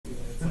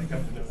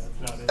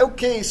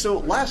Okay, so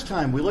last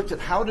time we looked at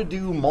how to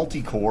do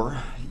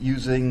multicore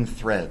using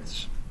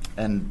threads,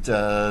 and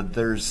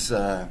there's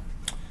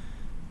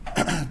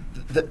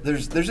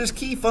this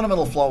key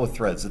fundamental flaw with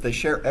threads, that they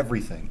share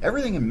everything.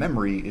 Everything in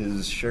memory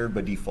is shared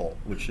by default,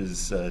 which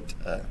is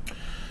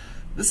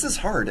this is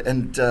hard,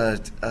 and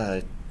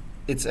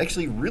it's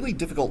actually really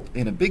difficult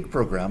in a big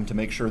program to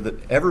make sure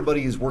that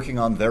everybody is working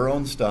on their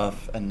own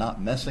stuff and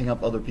not messing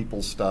up other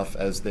people's stuff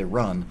as they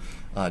run.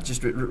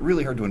 Just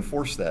really hard to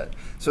enforce that.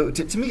 So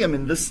to me, I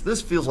mean,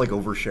 this feels like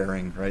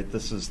oversharing, right?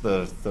 This is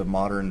the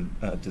modern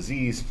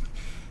disease,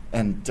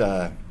 and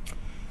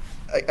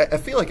I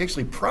feel like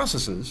actually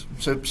processes.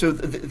 So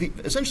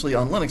essentially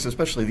on Linux,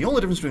 especially, the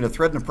only difference between a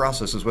thread and a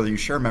process is whether you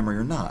share memory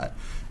or not.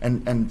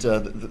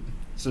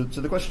 So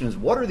the question is,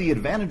 what are the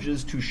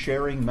advantages to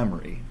sharing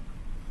memory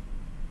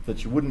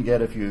that you wouldn't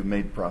get if you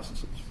made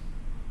processes?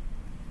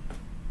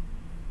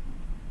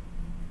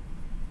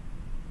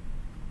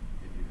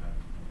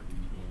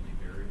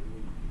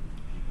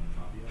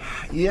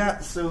 Yeah,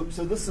 so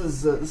this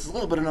is a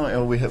little bit annoying.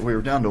 Oh, we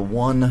were down to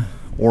one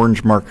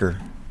orange marker.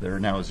 There are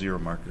now 0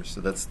 markers,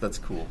 so that's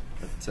cool.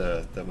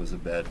 That was a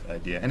bad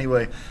idea.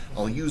 Anyway,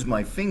 I'll use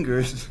my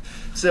fingers.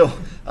 So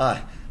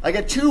I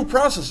got 2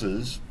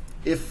 processes.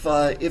 If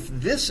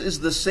this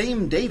is the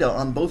same data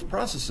on both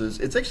processes,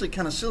 it's actually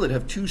kind of silly to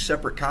have 2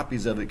 separate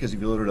copies of it, because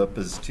if you load it up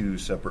as 2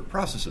 separate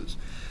processes.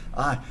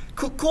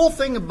 Cool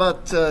thing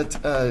about,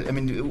 I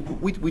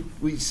mean,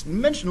 we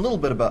mentioned a little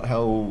bit about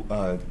how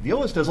the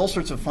OS does all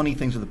sorts of funny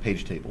things with the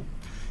page table.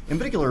 In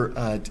particular,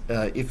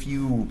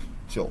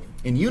 so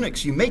in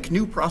Unix, you make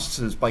new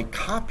processes by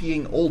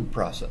copying old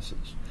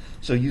processes.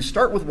 So you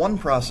start with one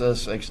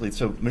process, actually,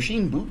 so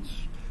machine boots,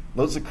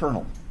 loads the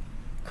kernel.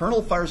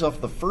 Kernel fires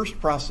off the first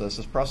process,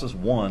 this process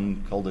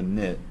 1, called a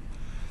init.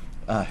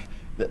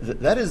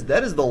 That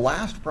is the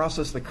last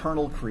process the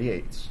kernel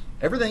creates.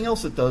 Everything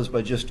else it does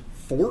by just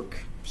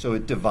fork, so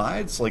it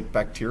divides like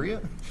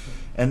bacteria.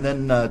 And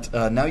then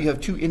now you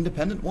have 2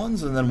 independent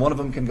ones, and then one of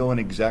them can go and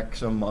exec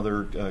some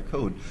other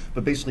code.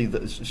 But basically,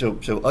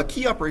 so a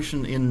key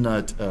operation in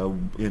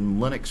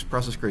Linux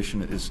process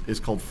creation is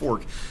called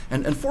fork.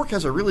 And fork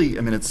has a really,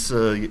 I mean, it's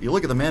you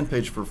look at the man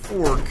page for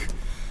fork,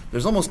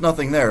 there's almost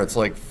nothing there. It's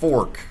like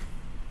fork.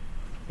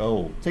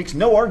 Oh, takes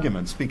no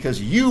arguments, because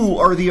you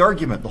are the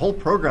argument. The whole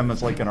program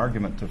is like an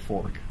argument to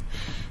fork,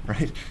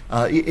 right?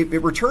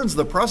 It returns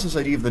the process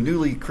ID of the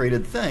newly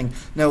created thing.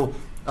 Now,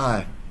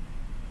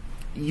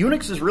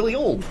 Unix is really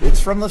old.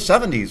 It's from the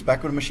 70s,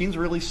 back when machines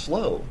were really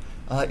slow.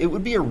 It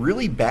would be a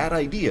really bad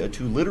idea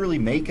to literally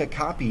make a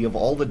copy of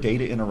all the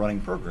data in a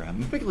running program.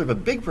 In particular, if a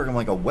big program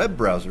like a web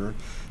browser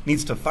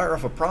needs to fire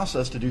off a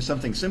process to do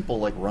something simple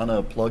like run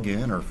a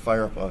plugin or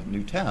fire up a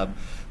new tab,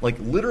 like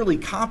literally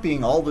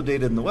copying all the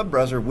data in the web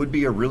browser would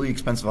be a really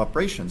expensive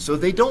operation. So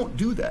they don't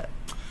do that.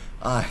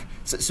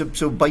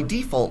 So by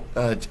default,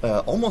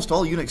 almost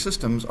all Unix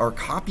systems are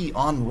copy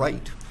on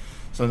write.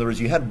 So in other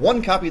words, you had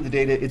one copy of the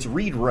data, it's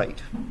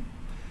read-write.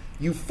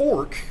 You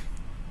fork,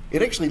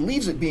 it actually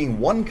leaves it being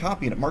one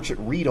copy and it marks it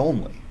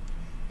read-only.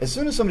 As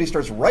soon as somebody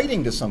starts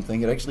writing to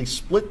something, it actually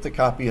split the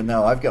copy, and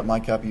now I've got my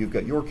copy, you've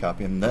got your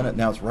copy, and then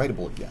now it's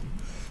writable again.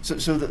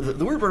 So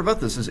the weird part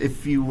about this is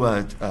if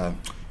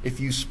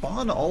you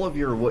spawn all of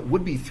your what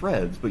would be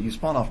threads, but you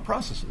spawn off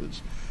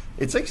processes,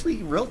 it's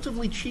actually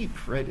relatively cheap,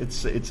 right?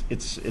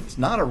 It's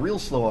not a real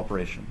slow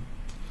operation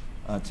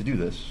to do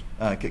this,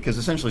 because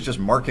essentially it's just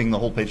marking the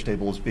whole page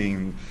table as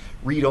being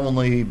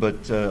read-only,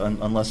 but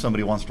unless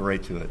somebody wants to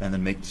write to it, and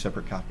then make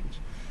separate copies.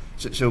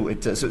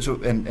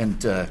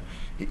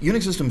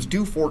 Unix systems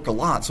do fork a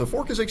lot, so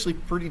fork is actually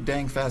pretty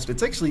dang fast.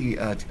 It's actually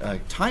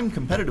time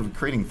competitive with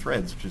creating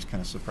threads, which is kind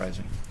of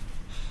surprising.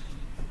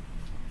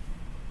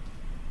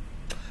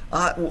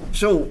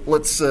 So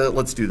let's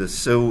do this.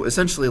 So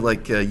essentially,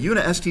 like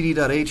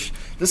unistd.h,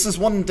 this is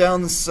one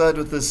downside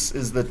with this,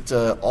 is that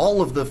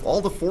all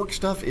the fork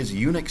stuff is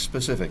Unix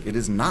specific. It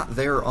is not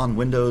there on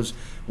Windows.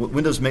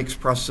 Windows makes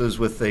processes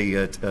with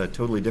a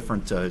totally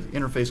different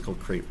interface called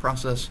create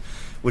process,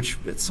 which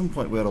at some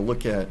point we ought to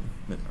look at,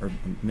 or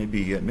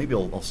maybe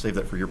I'll save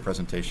that for your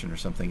presentation or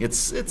something. It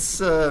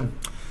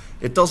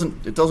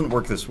doesn't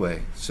work this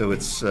way, so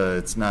it's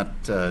not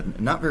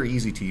very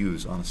easy to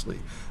use, honestly.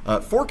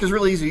 Fork is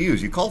really easy to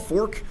use. You call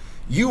fork,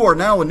 you are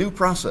now a new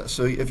process.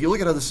 So if you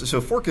look at how this,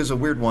 so fork is a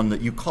weird one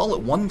that you call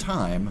it one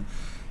time,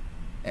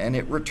 and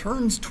it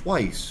returns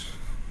twice.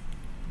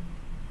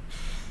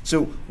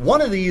 So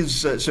one of these,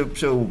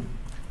 so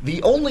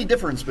the only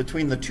difference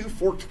between the 2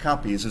 forked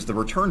copies is the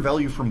return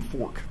value from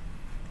fork.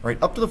 Right,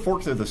 up to the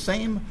fork they're the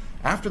same.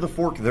 After the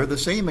fork they're the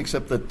same,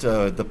 except that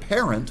the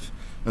parent,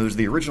 there's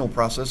the original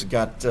process,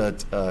 got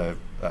the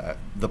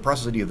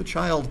process ID of the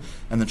child,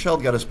 and the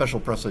child got a special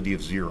process ID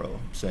of 0,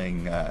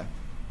 saying,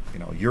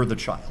 you're the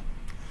child.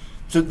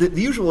 So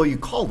the usual way you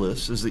call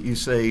this is that you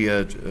say,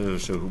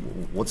 so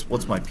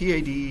what's my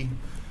PID?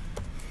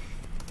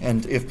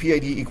 And if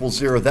PID equals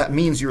 0, that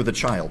means you're the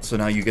child. So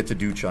now you get to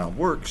do child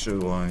work.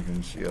 So I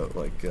can see out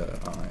like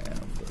I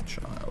am the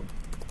child.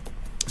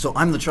 So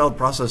I'm the child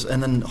process,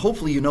 and then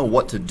hopefully you know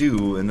what to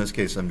do. In this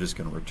case, I'm just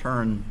going to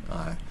return,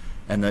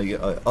 and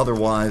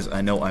otherwise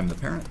I know I'm the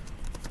parent.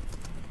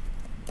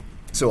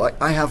 So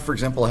I have, for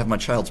example, I have my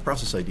child's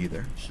process ID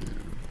there. So,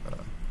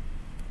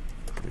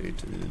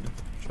 created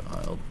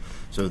child.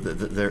 So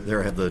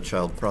there I have the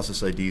child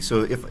process ID.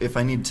 So if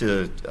I need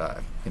to,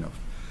 you know,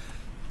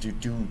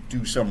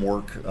 do some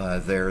work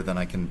there, then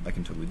I can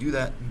totally do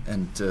that,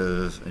 and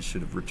I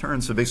should have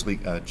returned. So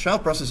basically,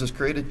 child process is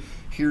created.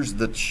 Here's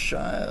the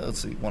child.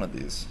 Let's see, one of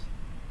these.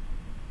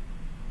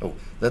 Oh,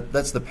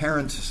 that's the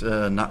parent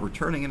not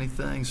returning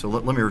anything. So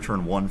let me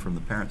return one from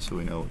the parent so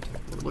we know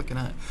what we're looking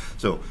at.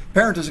 So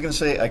parent is going to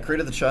say, I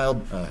created the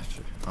child.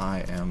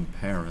 I am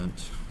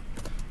parent.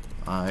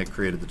 I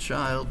created the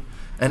child.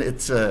 And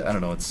it's, I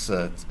don't know, it's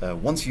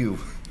once you,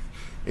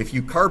 if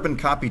you carbon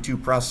copy two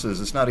processes,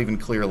 it's not even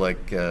clear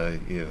like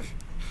who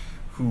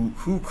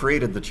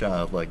created the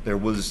child. Like there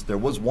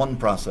was one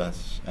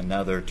process, and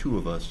now there are two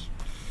of us.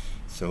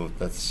 So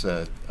that's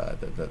the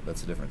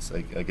difference.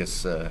 I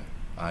guess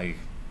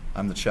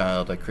I'm the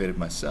child. I created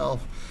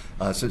myself.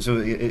 So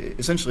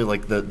essentially,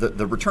 like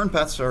the return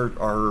paths are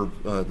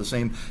the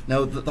same.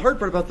 Now the hard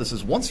part about this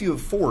is once you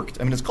have forked.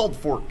 I mean, it's called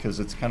fork because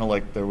it's kind of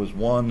like there was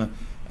one,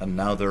 and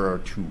now there are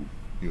two.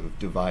 You have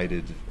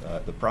divided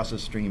the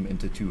process stream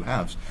into two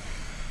halves.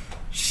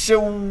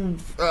 So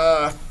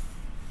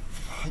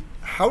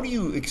how do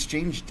you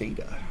exchange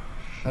data?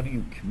 How do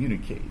you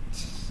communicate?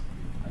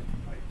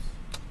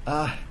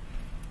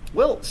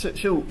 Well,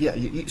 so yeah,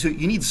 so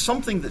you need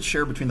something that's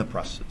shared between the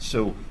processes.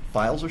 So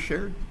files are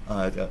shared.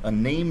 A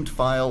named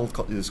file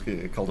is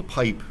called a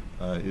pipe.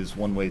 Is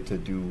one way to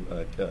do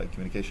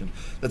communication.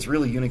 That's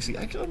really Unixy.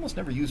 I almost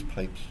never use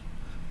pipes.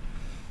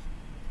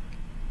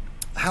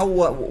 How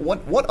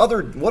what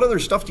other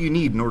stuff do you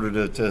need in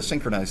order to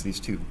synchronize these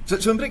two?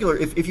 So in particular,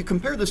 if you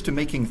compare this to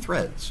making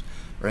threads,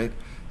 right?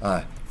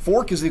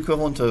 Fork is the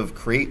equivalent of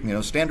create,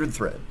 standard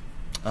thread.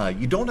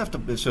 You don't have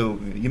to. So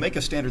you make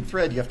a standard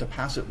thread, you have to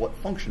pass it what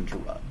function to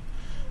run.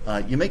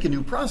 You make a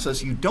new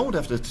process, you don't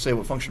have to say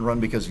what function to run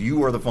because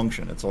you are the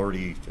function. It's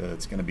already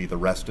it's going to be the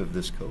rest of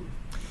this code.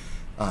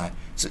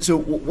 So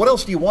what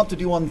else do you want to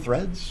do on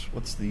threads?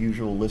 What's the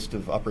usual list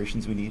of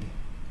operations we need?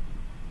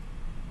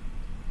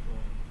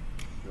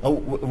 Oh,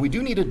 we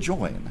do need a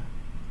join.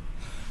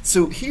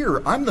 So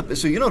here,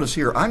 so you notice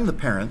here, I'm the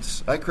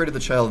parent, I created the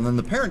child, and then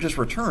the parent just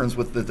returns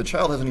with the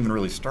child hasn't even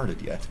really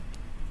started yet.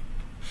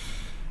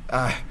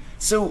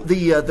 So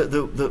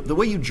the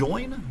way you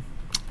join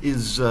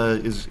is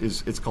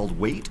it's called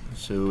wait.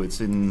 So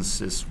it's in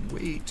sys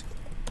wait.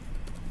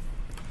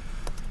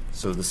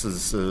 So this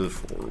is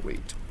for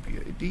wait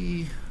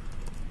PID.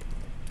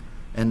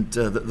 And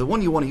the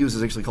one you want to use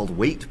is actually called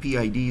wait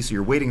PID, so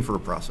you're waiting for a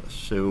process.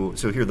 So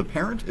here the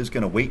parent is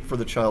going to wait for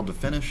the child to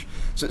finish.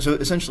 So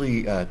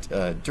essentially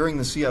during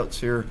the coutts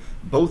here,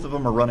 both of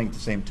them are running at the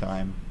same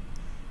time.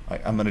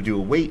 I'm going to do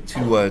a wait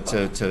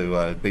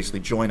to basically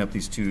join up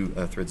these two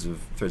threads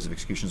of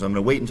execution. So I'm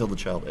going to wait until the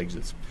child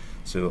exits.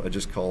 So I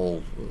just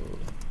call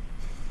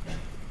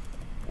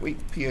wait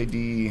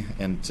PID,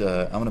 and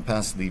I'm going to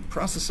pass the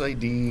process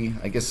ID.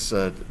 I guess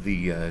I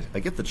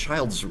get the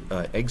child's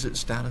exit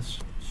status.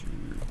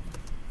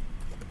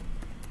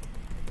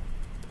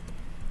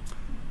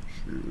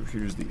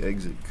 Here's the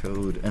exit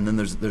code, and then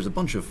there's a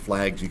bunch of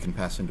flags you can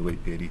pass into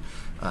waitpid.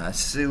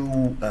 So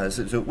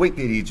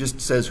waitpid just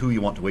says who you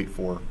want to wait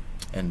for,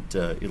 and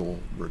it'll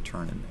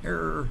return an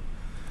error.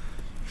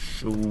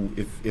 So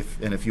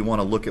if you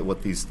want to look at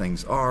what these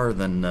things are,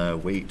 then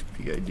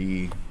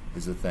waitpid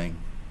is a thing.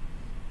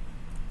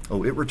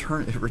 Oh, it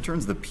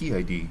returns the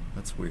PID.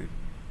 That's weird.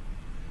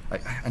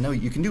 I know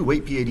you can do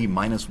waitpid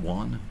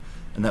 -1.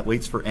 And that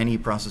waits for any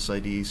process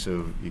ID,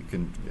 so you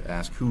can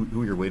ask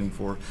who you're waiting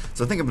for.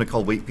 So I think I'm going to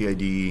call wait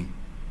PID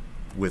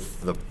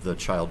with the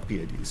child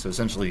PID. So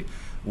essentially,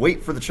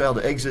 wait for the child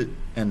to exit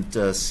and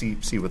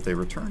see what they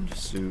returned.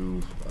 So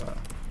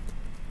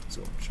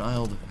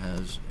child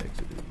has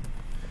exited.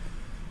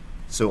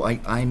 So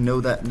I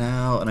know that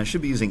now, and I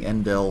should be using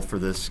endl for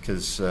this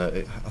because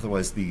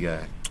otherwise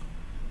the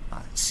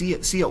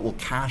cout will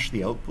cache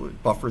the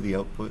output, buffer the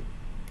output.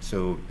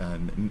 So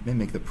it may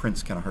make the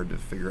prints kind of hard to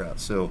figure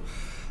out. So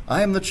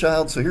I am the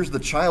child. So here's the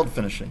child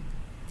finishing,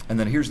 and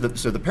then here's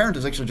so the parent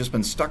has actually just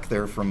been stuck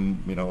there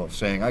from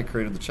saying I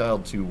created the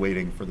child to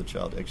waiting for the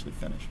child to actually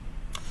finish.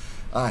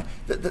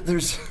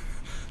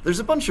 There's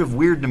a bunch of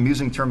weird and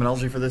amusing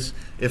terminology for this.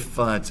 If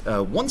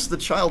once the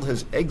child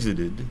has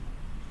exited,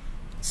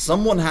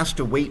 someone has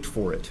to wait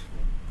for it.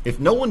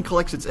 If no one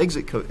collects its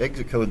exit code,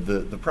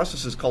 the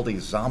process is called a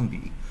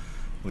zombie,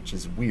 which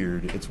is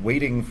weird. It's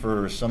waiting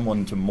for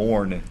someone to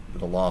mourn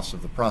the loss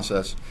of the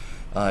process.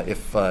 A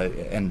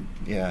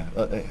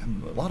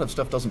lot of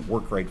stuff doesn't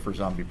work right for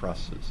zombie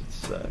processes.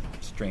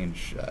 It's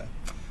strange.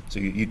 So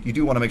you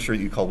do want to make sure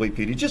that you call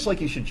waitpd, just like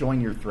you should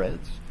join your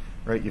threads,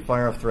 right? You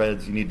fire off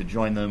threads, you need to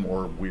join them,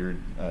 or weird,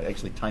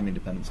 actually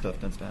time-independent stuff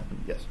tends to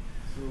happen. Yes?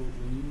 So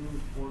when you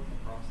fork a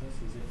process,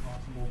 is it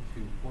possible to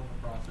fork a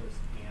process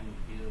and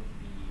give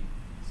the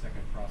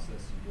second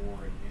process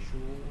your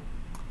initial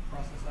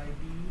process ID?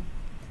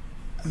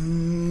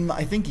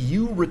 I think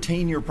you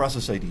retain your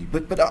process ID,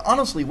 but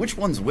honestly, which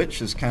one's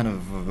which is kind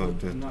of. I'm not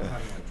talking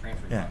like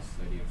transfer yeah. process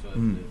ID. So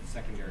the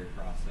secondary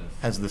process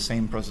has the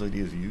same process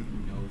ID as you.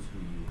 knows who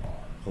you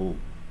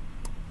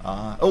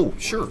are. Oh,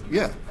 sure,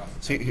 yeah.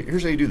 See,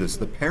 here's how you do this.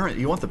 The parent,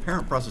 you want the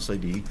parent process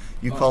ID.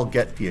 You call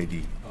get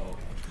PID. Oh, okay.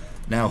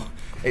 Now,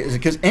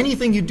 because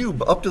anything you do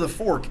up to the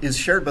fork is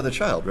shared by the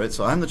child, right?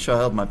 So I'm the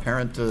child. My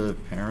parent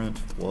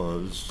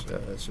was.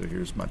 So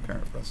here's my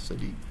parent process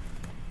ID.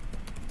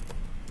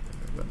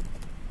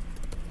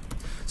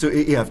 So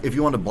yeah, if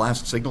you want to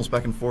blast signals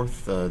back and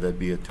forth, that'd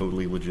be a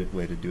totally legit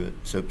way to do it.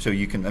 So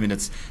you can. I mean,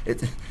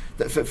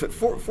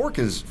 fork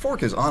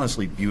is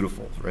honestly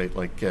beautiful, right?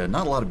 Like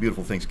not a lot of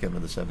beautiful things came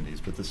in the '70s,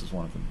 but this is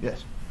one of them.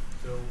 Yes.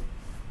 So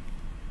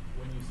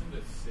when you send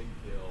a sig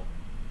kill,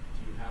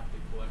 do you have to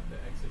collect the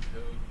exit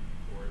code,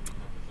 or it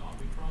becomes a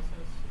zombie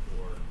process,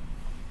 or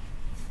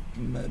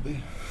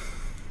Maybe.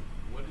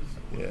 what is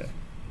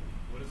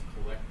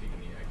collecting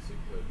the exit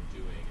code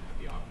doing at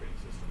the operating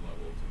system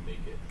level to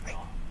make it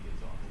not be a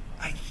zombie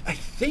process? I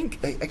think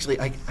actually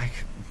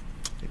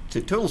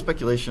to total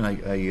speculation.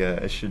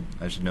 I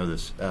should know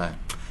this.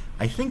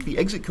 I think the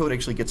exit code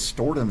actually gets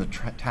stored in the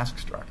task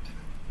struct,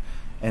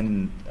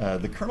 and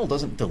the kernel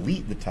doesn't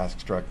delete the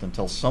task struct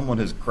until someone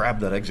has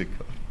grabbed that exit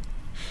code.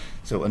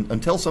 So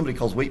until somebody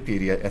calls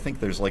waitpid, I think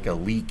there's like a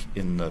leak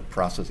in the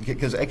process,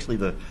 because actually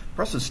the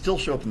processes still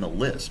show up in the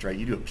list, right?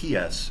 You do a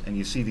PS and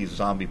you see these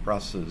zombie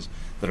processes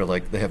that are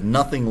like, they have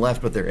nothing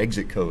left but their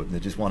exit code and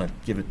they just want to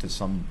give it to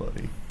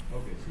somebody.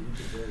 Okay, so you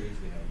could very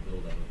easily have a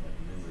build out of like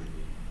memory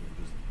with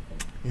just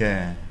like,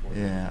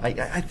 Yeah.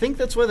 I think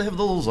that's why they have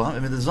the little zombie. I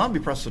mean, the zombie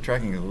process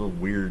tracking is a little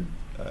weird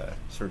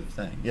sort of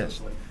thing. Yes.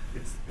 So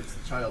it's the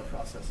child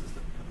processes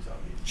that become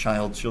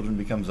zombies. Children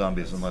become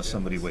zombies unless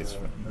somebody waits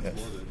for them. That's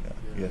Yes. more than- Yeah. yeah.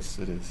 Yes,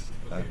 it is.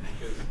 Okay,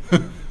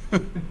 because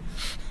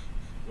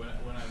when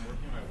I'm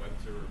working on my web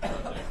server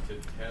project to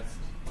test,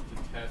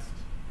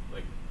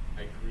 like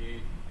I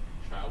create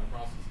child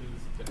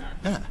processes to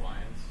act as Yeah.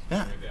 clients,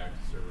 Yeah. maybe they act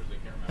as servers, I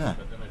can't remember, Yeah.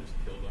 but then I just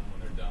kill them when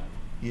they're done.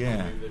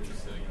 Yeah. Or maybe they're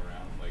just sitting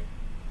around like.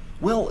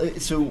 Well,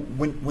 so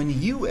when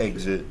you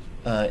exit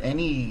so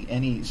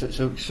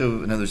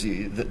now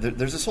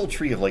there's this whole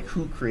tree of like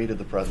who created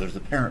the process. There's the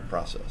parent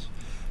process.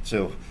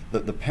 So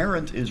the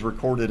parent is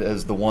recorded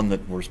as the one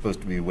that we're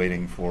supposed to be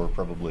waiting for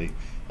probably,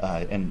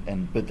 but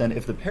then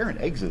if the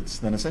parent exits,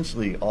 then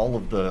essentially all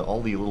the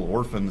little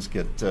orphans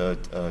get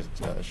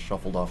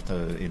shuffled off to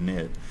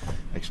init.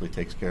 Actually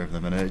takes care of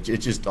them, and it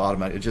just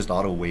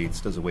auto waits,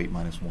 does a wait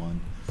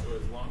 -1. So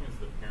as long as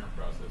the parent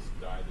process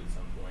dies at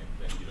some point,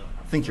 then you don't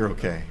have. I think you're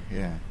okay.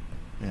 Yeah.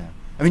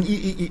 I mean,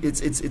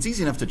 it's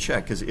easy enough to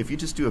check, because if you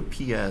just do a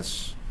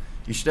PS,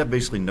 you should have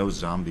basically no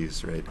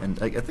zombies, right? And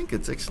I think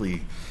it's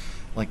actually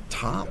like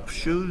top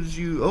shows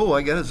you. Oh,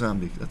 I got a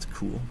zombie. That's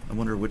cool. I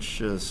wonder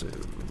which. You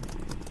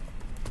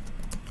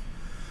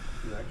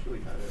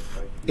actually had it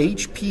like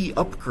HP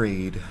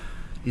upgrade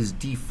is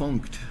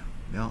defunct.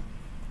 Yeah.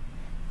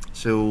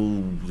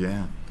 So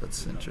yeah,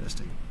 that's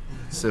interesting.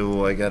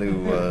 So I got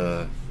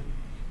to.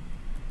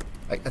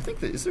 I think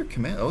that is there a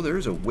command. Oh, there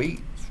is a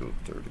wait. So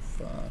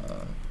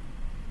 35.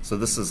 So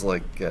this is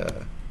like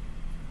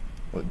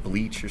what,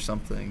 bleach or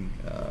something.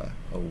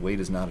 Oh, wait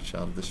is not a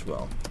child of this.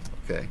 Well,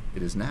 okay,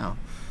 it is now.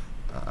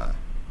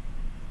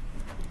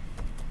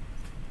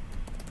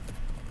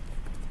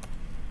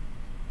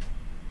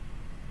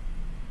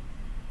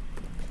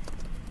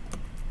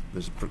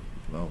 There's a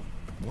well,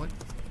 what?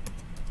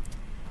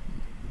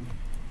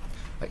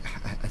 I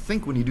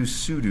think when you do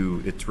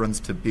sudo, it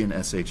runs to bin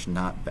sh,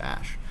 not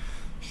bash.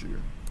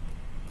 Sure.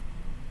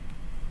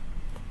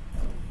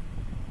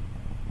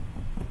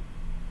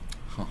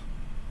 Huh.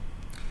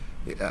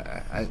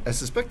 I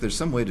suspect there's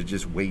some way to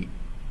just wait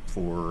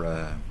for.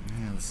 Yeah,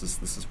 this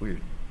is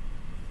weird.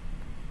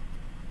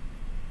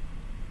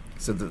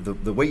 So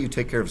the way you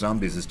take care of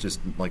zombies is just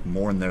like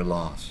mourn their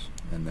loss,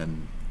 and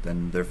then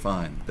they're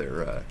fine.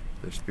 Their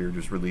spirit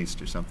is released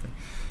or something.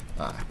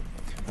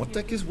 What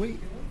the heck is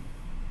wait?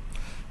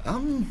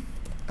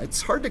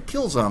 It's hard to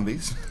kill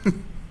zombies.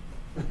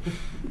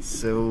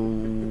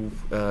 So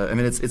I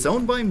mean, it's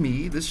owned by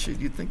me. This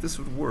you'd think this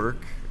would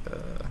work.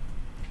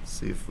 Let's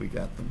see if we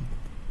got them.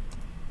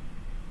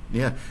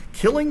 Yeah,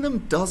 killing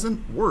them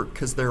doesn't work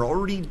because they're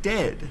already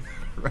dead,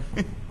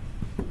 right?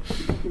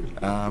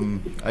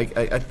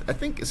 I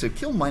think so.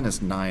 Kill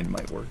 -9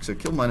 might work. So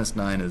kill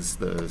 -9 is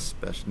the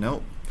special.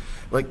 No,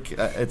 like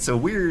it's a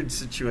weird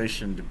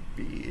situation to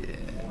be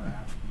in.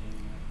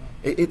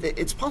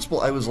 It's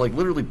possible I was like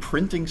literally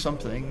printing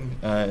something,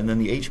 and then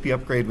the HP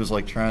upgrade was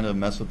like trying to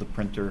mess with the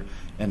printer,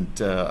 and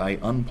I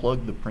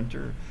unplugged the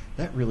printer.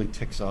 That really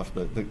ticks off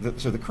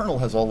so the kernel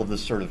has all of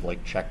this sort of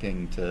like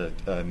checking to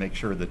make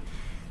sure that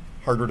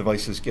hardware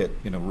devices get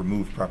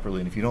removed properly,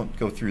 and if you don't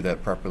go through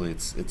that properly,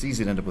 it's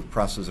easy to end up with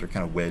processes that are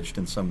kind of wedged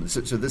in some.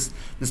 So this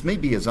may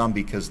be a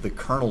zombie because the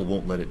kernel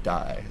won't let it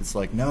die. It's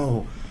like,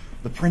 no,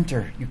 the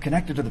printer, you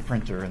connected to the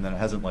printer, and then it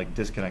hasn't like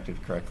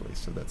disconnected correctly.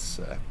 So that's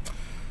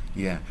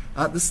Yeah,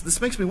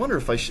 this makes me wonder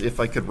if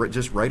I could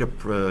just write a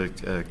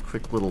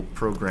quick little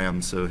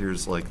program. So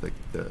here's like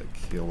the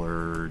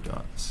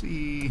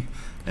killer.c,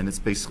 and it's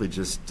basically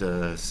just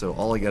so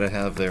all I gotta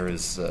have there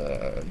is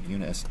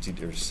unist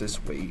or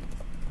syswait,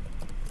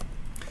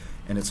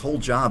 and its whole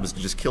job is to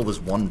just kill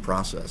this one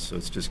process. So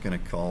it's just gonna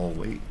call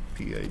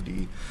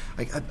waitpid.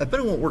 I bet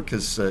it won't work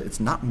because it's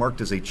not marked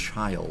as a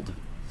child.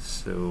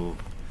 So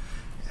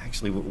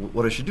actually,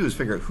 what I should do is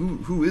figure out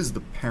who is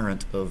the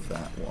parent of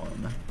that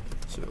one.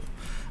 So,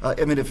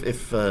 I mean, if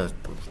 35,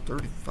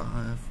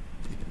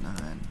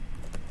 89.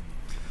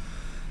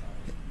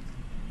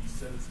 You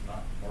said it's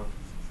not marked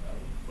as a child,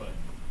 but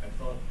I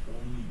thought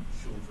only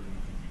children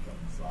could become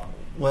solid.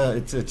 Well,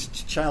 it's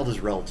child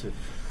is relative.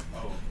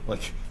 Oh.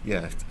 Like,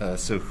 yeah.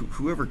 So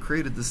whoever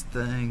created this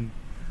thing,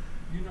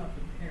 You're not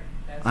the parent.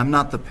 That's I'm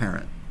not the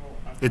parent. Well,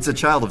 It's a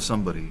child of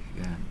somebody.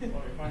 Yeah.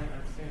 Well, if I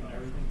understand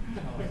everything,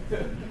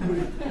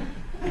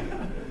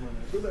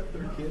 Who's that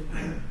third kid?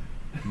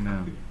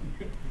 No.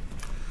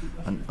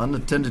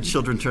 Unattended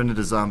children turn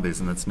into zombies,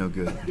 and that's no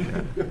good.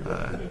 Yeah.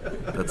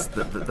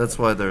 That's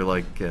why they're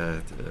like,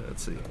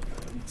 let's see,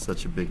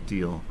 such a big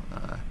deal.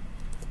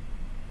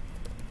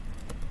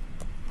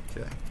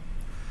 Okay.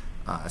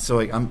 So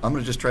I'm going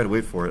to just try to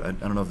wait for it. I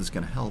don't know if this is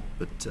going to help,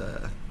 but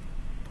 35.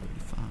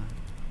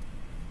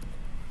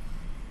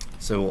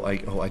 So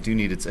I do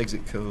need its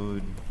exit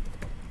code,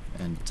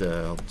 and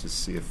I'll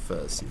just see if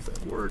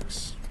that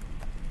works.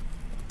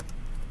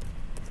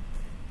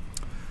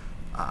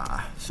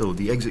 So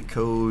the exit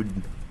code,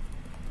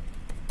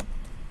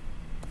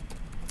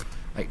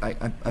 I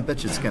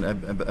bet you it's gonna. I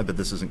bet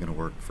this isn't gonna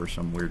work for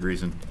some weird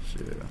reason.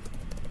 So,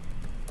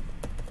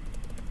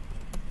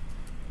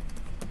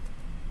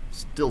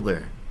 still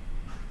there.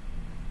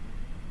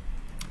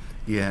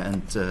 Yeah,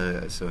 and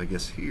so I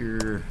guess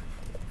here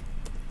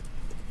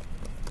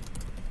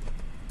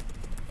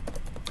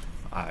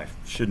I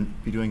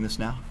shouldn't be doing this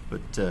now,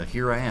 but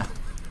here I am.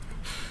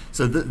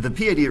 So the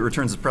PID it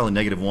returns is probably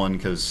 -1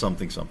 because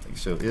something.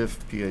 So if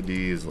PID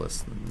is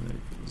less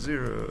than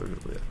 0,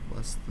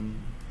 less than,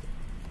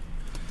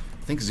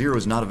 I think 0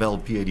 is not a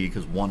valid PID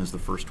because 1 is the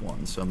first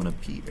one. So I'm going to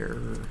p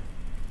error.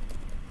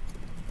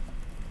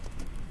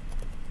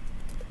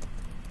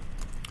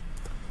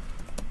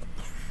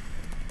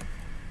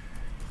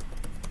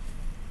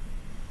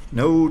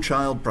 No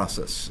child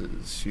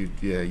processes.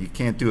 You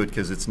can't do it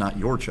because it's not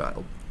your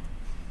child.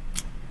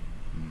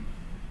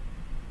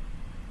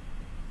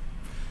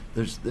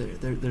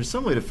 There's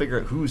some way to figure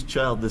out whose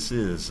child this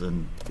is,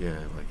 and yeah,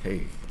 like,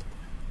 hey,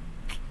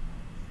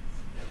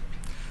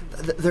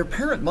 their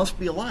parent must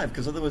be alive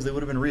because otherwise they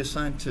would have been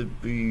reassigned to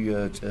be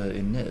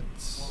in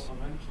NITs.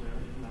 well, eventually,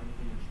 isn't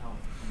everything a child?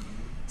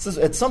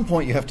 So at some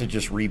point you have to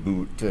just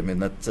reboot. I mean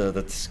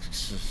that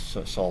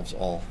solves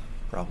all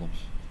problems.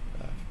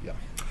 Yeah.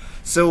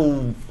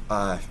 So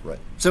right.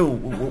 So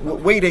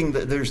waiting.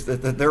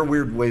 There are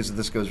weird ways that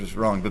this goes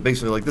wrong, but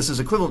basically, like, this is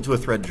equivalent to a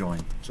thread join.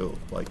 So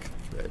like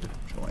thread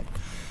join.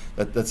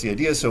 That's the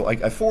idea. So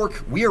I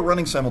fork. We are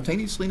running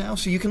simultaneously now,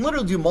 so you can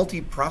literally do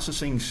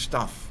multi-processing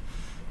stuff,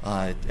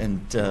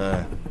 and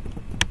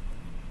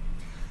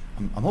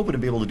I'm hoping to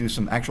be able to do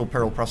some actual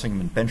parallel processing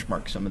and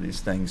benchmark some of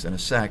these things in a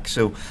sec.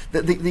 So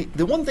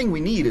the one thing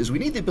we need is we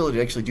need the ability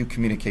to actually do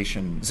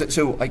communication.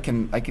 So I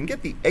can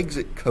get the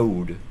exit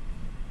code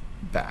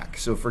back.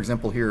 So for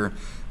example here,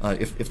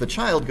 if the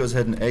child goes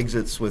ahead and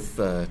exits with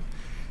the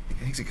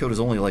exit code is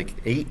only like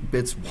 8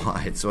 bits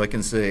wide, so I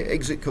can say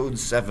exit code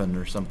 7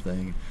 or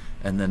something,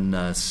 and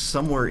then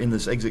somewhere in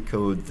this exit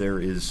code there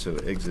is, so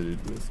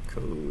exited with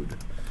code.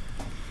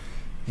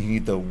 You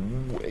need the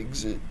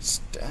exit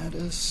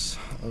status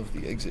of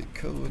the exit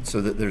code,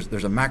 so that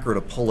there's a macro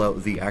to pull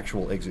out the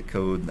actual exit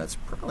code. That's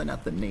probably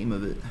not the name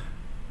of it.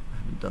 I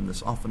haven't done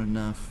this often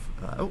enough.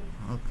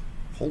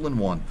 Hole in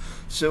one.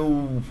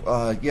 So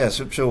yeah,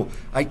 so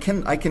I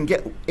can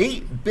get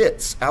 8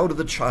 bits out of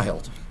the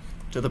child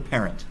to the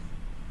parent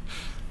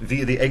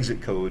via the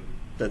exit code.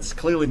 That's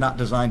clearly not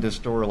designed to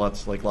store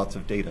lots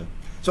of data.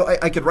 So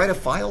I could write a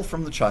file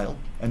from the child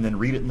and then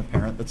read it in the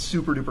parent. That's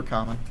super duper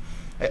common.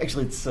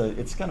 Actually,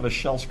 it's kind of a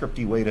shell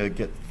scripty way to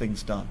get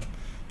things done.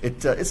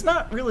 It's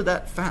not really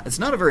that fast. It's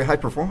not a very high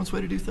performance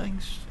way to do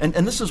things. And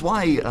this is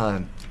why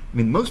I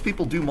mean, most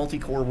people do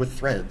multi-core with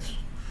threads,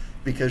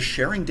 because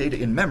sharing data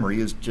in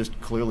memory is just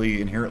clearly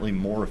inherently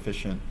more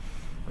efficient,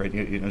 right?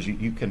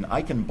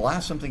 I can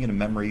blast something into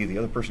memory. The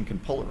other person can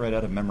pull it right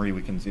out of memory.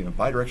 We can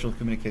bidirectional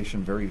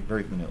communication, very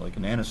like a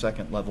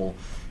nanosecond level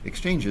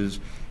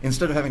exchanges,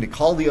 instead of having to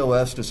call the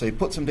OS to say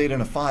put some data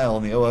in a file,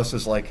 and the OS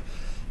is like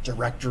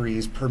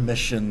directories,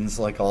 permissions,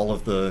 like all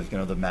of the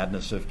the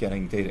madness of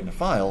getting data in a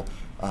file.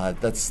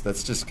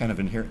 That's just kind of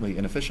inherently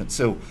inefficient.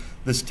 So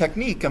this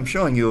technique I'm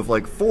showing you of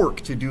like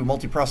fork to do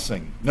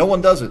multiprocessing, no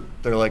one does it.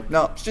 They're like,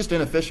 no, it's just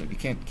inefficient. You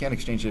can't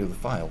exchange data with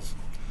files.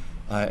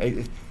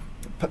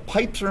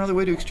 Pipes are another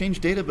way to exchange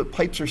data, but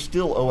pipes are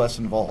still OS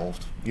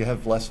involved. You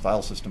have less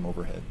file system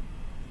overhead.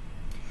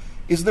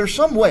 Is there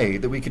some way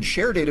that we could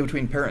share data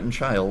between parent and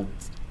child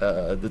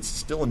that's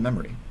still in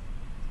memory?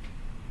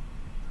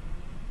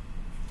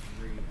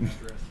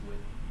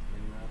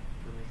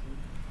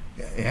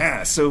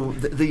 Yeah. So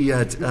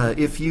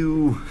if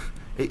you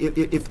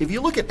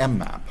look at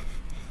mmap,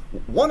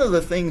 one of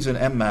the things in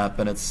mmap,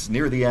 and it's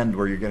near the end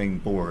where you're getting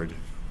bored,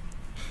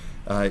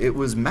 it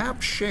was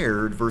map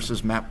shared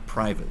versus map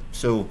private.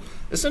 So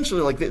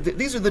essentially, like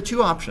these are the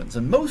two options,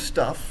 and most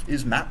stuff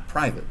is map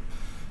private.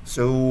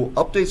 So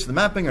updates to the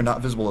mapping are not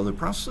visible to other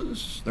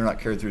processes. They're not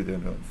carried through the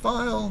underlying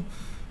file.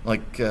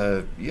 Like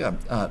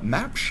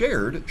map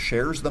shared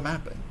shares the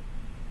mapping,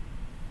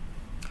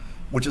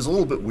 which is a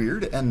little bit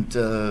weird, and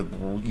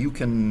you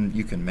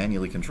can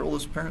manually control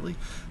this apparently.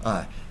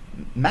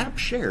 Map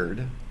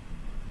shared,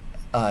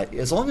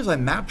 as long as I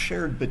map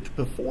shared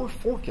before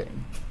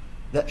forking,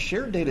 that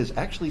shared data is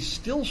actually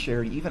still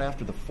shared even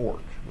after the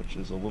fork, which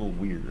is a little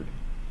weird.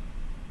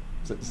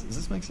 Does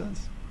this make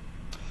sense?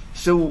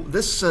 So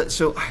this,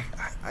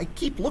 I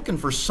keep looking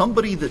for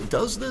somebody that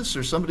does this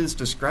or somebody that's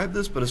described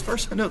this, but as far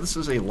as I know, this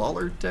is a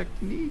Lawler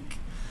technique.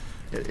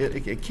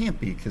 It can't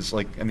be, because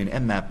like, I mean,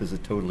 mmap is a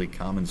totally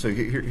common. So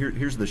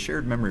here's the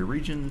shared memory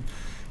region,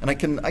 and I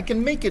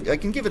can make it, I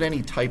can give it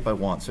any type I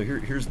want. So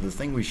here's the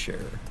thing we share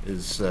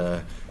is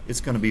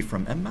it's going to be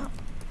from mmap,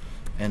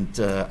 and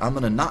I'm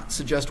going to not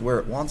suggest where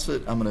it wants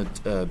it. I'm going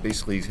to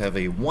basically have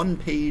a 1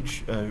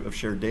 page of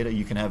shared data.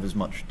 You can have as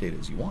much data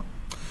as you want.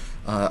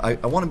 I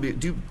want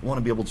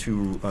to be able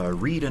to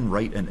read and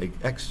write and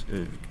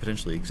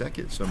potentially exec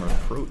it. So I'm going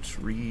to prot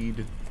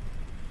read,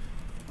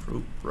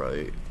 prot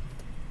write.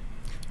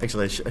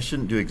 Actually, I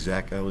shouldn't do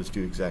exec. I always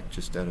do exec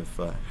just out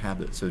of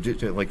habit. So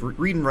like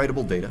read and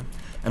writable data,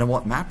 and I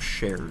want map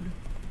shared.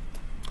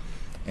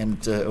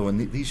 And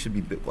and these should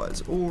be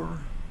bitwise. Or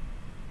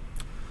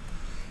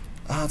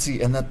let's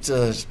see, and that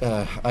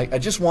I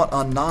just want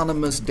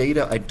anonymous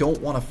data. I don't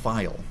want a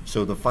file.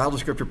 So the file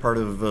descriptor part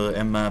of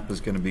mmap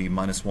is going to be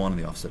 -1 and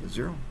the offset is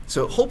 0.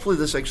 So hopefully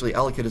this actually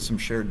allocated some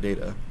shared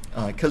data,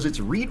 because it's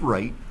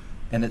read-write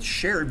and it's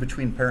shared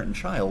between parent and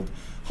child.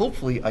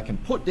 Hopefully I can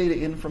put data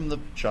in from the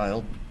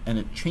child and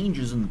it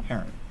changes in the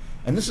parent.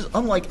 And this is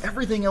unlike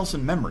everything else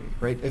in memory,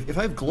 right? If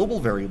I have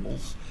global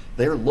variables,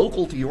 they are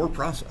local to your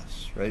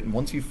process, right? And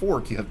once you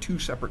fork, you have 2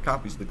 separate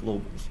copies of the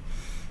globals.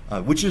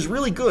 Which is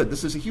really good.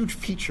 This is a huge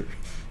feature.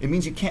 It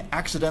means you can't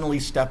accidentally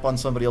step on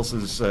somebody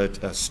else's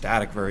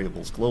static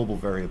variables, global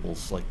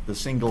variables, like the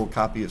singleton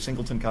copy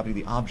of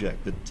the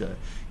object that you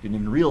didn't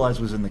even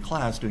realize was in the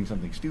class doing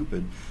something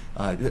stupid.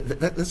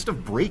 That stuff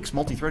breaks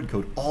multi-thread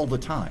code all the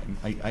time.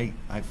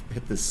 I've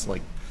hit this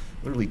like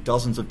literally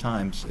dozens of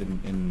times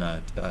in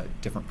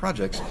different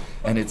projects,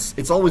 and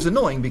it's always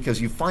annoying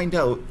because you find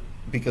out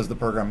because the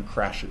program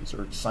crashes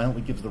or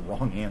silently gives the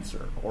wrong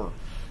answer, or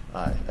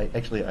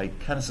I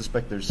kind of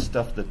suspect there's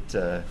stuff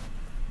that,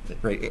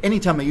 right,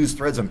 anytime I use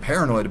threads, I'm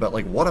paranoid about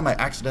like, what am I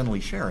accidentally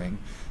sharing?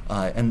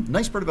 And the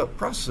nice part about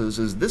processes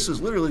is this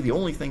is literally the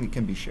only thing that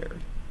can be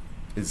shared,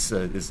 is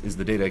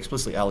the data I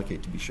explicitly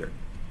allocate to be shared.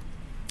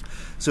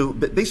 So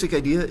basic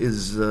idea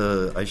is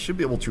I should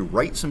be able to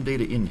write some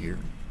data in here.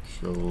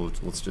 So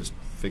let's just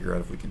figure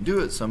out if we can do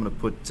it. So I'm going to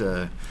put,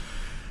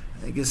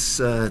 I guess,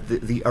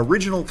 the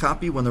original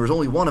copy, when there was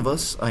only one of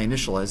us, I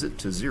initialize it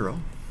to 0.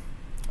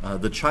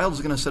 The child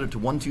is going to set it to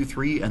 1, 2,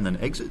 3 and then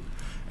exit.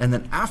 And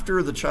then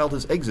after the child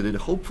has exited,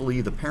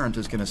 hopefully the parent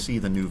is going to see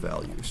the new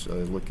value. So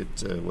I look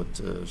at what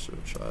so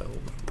child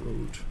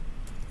wrote.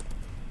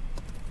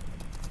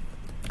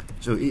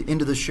 So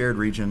into the shared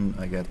region,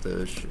 I got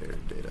the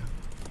shared data.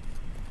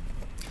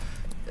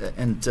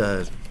 And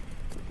let's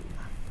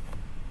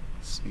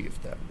see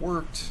if that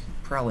worked.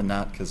 Probably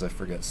not, because I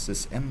forgot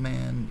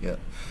sysmman. Yeah,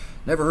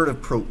 never heard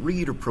of prot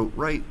read or prot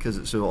write,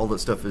 because so all that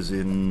stuff is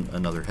in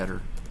another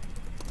header.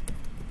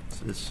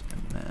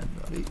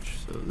 Sysmman.h.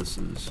 So this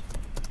is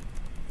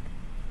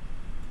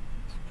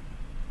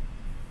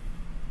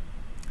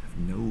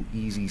no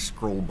easy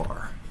scroll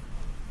bar.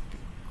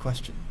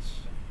 Questions?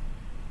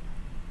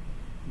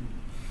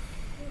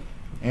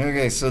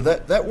 Okay, so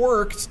that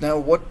worked. Now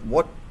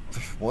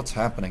what's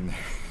happening there?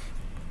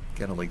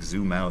 Gotta like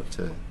zoom out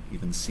to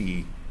even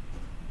see.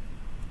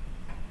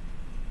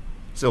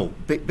 So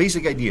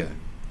basic idea.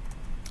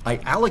 I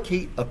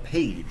allocate a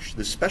page,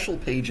 this special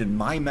page in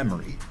my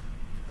memory,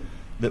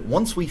 that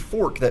once we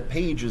fork, that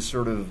page is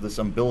sort of this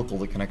umbilical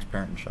that connects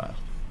parent and child.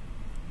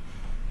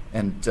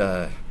 And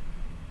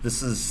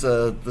this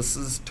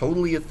is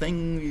totally a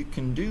thing you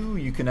can do.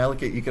 You can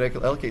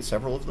allocate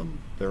several of them.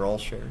 They're all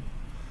shared.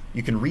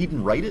 You can read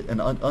and write it,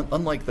 and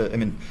unlike I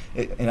mean,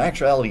 in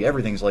actuality,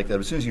 everything's like that.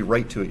 As soon as you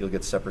write to it, you'll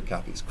get separate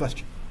copies.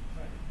 Question?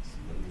 Right. So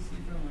let me see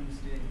if I'm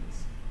understanding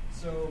this.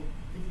 So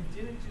if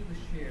you didn't do the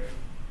share,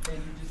 then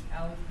you just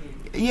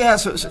allocate.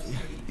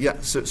 Yeah.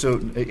 So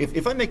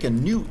if I make a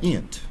new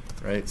int,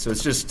 right? So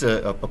it's just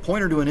a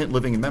pointer to an int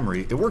living in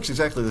memory. It works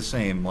exactly the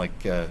same.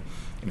 Like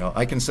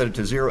I can set it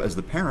to 0 as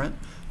the parent.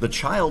 The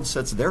child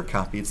sets their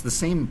copy. It's the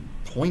same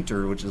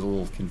pointer, which is a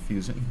little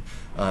confusing.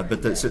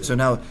 So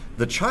now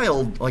the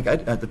child,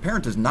 the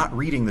parent is not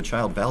reading the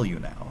child value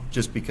now,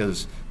 just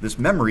because this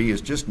memory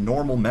is just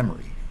normal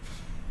memory.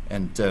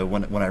 And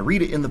when I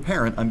read it in the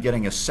parent, I'm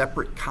getting a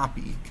separate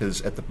copy,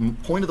 because at the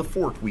point of the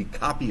fork, we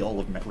copy all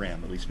of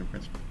RAM, at least in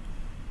principle.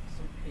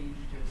 So page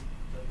just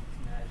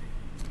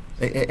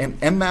And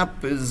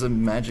mmap is a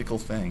magical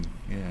thing,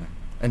 yeah.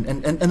 And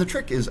the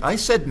trick is, I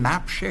said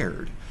map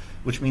shared,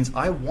 which means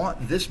I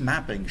want this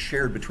mapping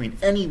shared between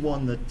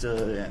anyone that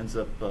ends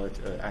up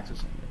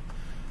accessing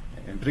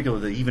it, in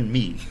particular, even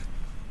me.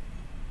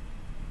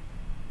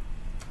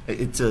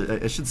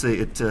 I should say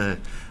it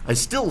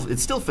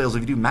still fails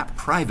if you do map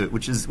private,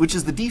 which is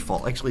the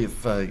default. Actually,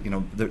 if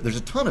there's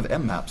a ton of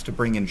mmaps to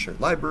bring in shared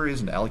libraries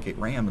and to allocate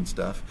RAM and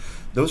stuff.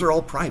 Those are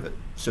all private.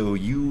 So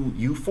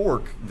you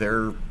fork, they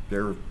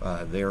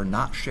are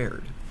not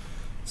shared.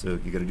 So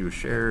you got to do a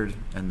shared,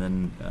 and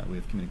then we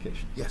have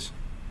communication. Yes.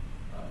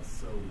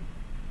 So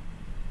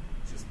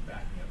just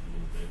backing up a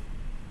little bit,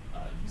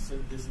 you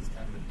said this is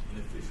kind of an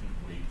inefficient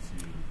way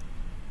to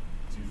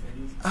do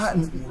things.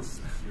 It's more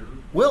secure.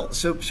 Well,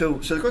 so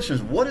the question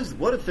is,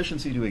 what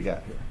efficiency do we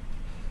got here?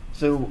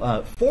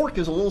 So fork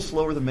is a little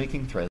slower than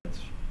making threads.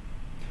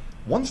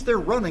 Once they're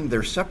running,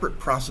 they're separate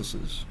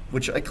processes,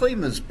 which I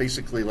claim is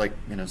basically like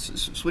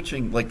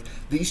switching. Like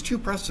these two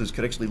processes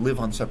could actually live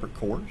on separate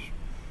cores,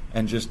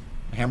 and just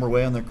hammer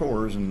away on their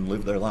cores and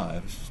live their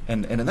lives.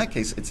 And in that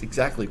case, it's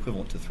exactly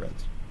equivalent to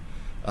threads.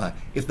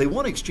 If they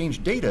want to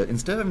exchange data,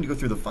 instead of having to go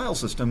through the file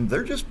system,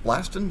 they're just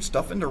blasting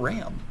stuff into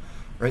RAM,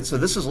 right? So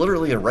this is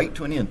literally a write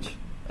to an int,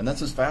 and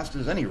that's as fast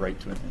as any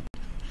write to an int.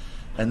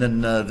 And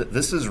then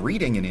this is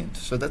reading an int,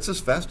 so that's as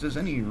fast as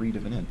any read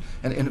of an int.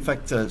 And in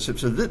fact,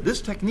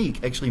 this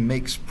technique actually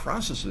makes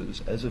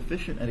processes as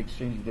efficient at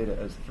exchanging data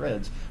as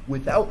threads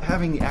without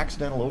having the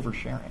accidental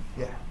oversharing.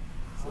 Yeah.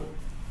 So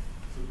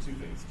two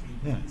things.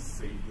 Can you please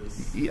save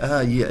this?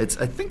 Yeah.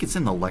 I think it's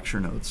in the lecture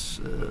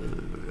notes.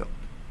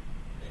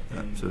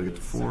 So we get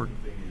to fork.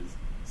 Thing is,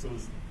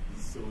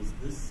 so is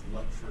this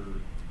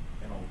lecture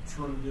an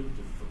alternative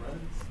to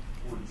threads,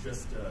 or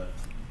just a?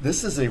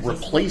 This is a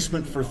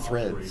replacement for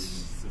operating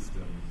threads.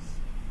 Systems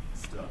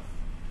stuff.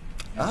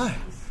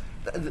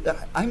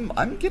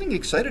 I'm getting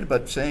excited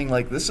about saying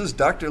like this is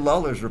Dr.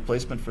 Lawler's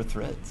replacement for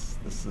threads.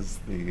 This is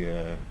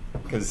the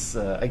because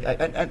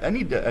I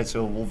need to.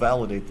 So we'll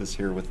validate this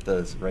here with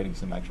writing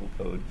some actual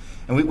code,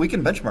 and we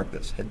can benchmark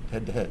this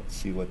head to head.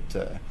 See what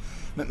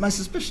my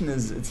suspicion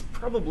is. It's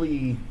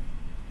probably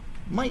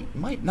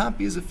might not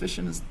be as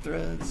efficient as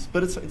threads,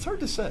 but it's hard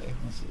to say.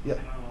 Yeah.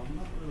 I'm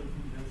not really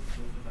convinced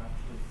this is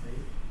actually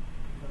safe,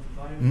 because if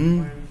I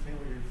understand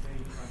what you're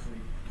saying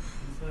correctly,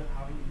 instead of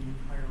having the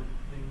entire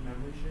thing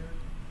memory shared,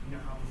 you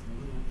now have this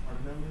little part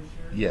of memory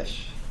shared. Yes.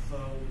 So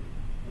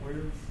where's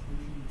the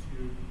solution to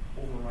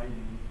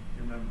overwriting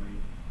your memory?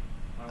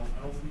 I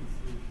don't see the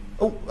solution.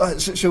 Oh,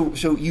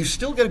 so you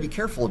still got to be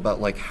careful about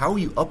like how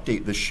you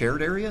update the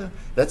shared area.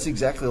 That's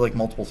exactly like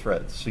multiple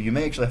threads. So you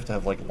may actually have to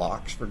have like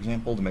locks, for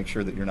example, to make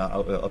sure that you're not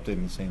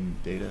updating the same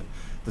data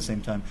at the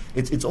same time.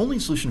 It's only a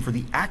solution for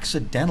the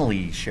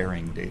accidentally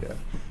sharing data,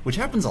 which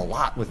happens a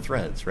lot with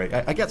threads, right?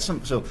 I got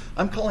some. So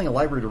I'm calling a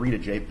library to read a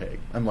JPEG.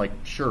 I'm like,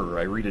 sure,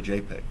 I read a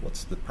JPEG.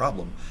 What's the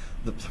problem?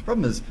 The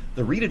problem is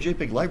the read a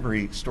JPEG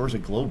library stores a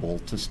global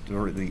to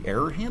store the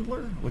error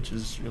handler, which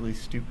is really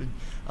stupid.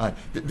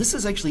 This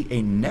is actually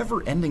a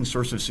never-ending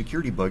source of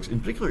security bugs,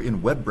 in particular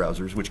in web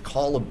browsers, which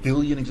call a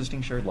billion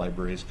existing shared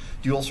libraries,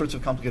 do all sorts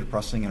of complicated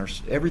processing,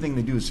 and everything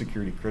they do is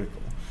security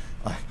critical.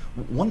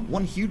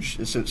 One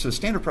huge, so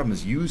standard problem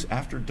is use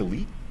after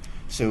delete.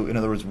 So in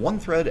other words, one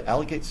thread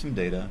allocates some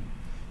data.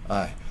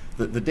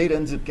 The data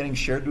ends up getting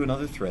shared to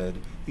another thread.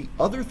 The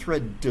other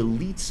thread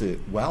deletes it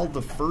while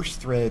the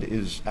first thread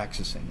is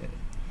accessing it.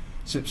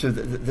 So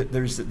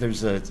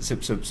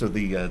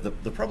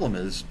the problem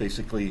is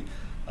basically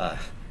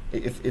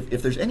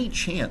if there's any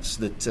chance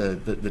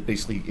that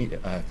basically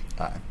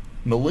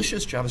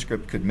malicious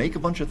JavaScript could make a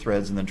bunch of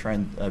threads and then try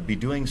and be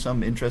doing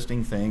some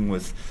interesting thing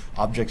with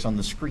objects on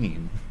the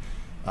screen,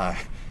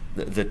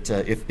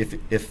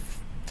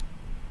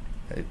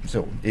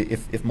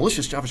 if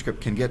malicious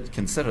JavaScript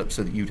can set it up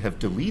so that you'd have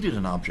deleted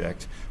an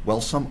object while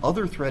some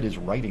other thread is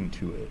writing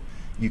to it,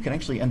 you can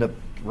actually end up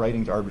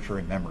writing to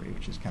arbitrary memory,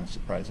 which is kind of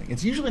surprising.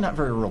 It's usually not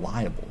very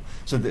reliable.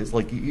 So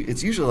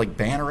it's usually like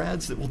banner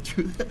ads that will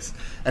do this,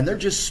 and they're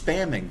just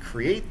spamming,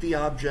 create the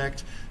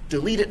object,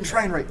 delete it, and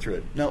try and write through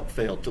it. No,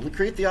 failed.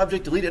 Create the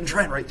object, delete it, and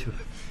try and write through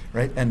it.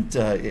 Right, and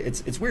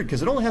it's weird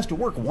because it only has to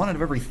work 1 out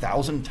of every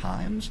 1,000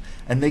 times,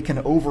 and they can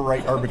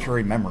overwrite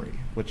arbitrary memory,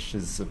 which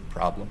is a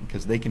problem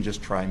because they can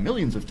just try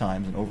millions of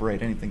times and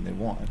overwrite anything they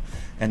want,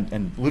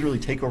 and literally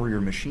take over your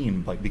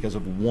machine because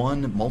of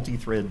one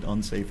multi-thread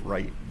unsafe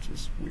write, which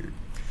is weird.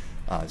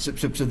 So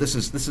this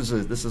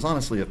is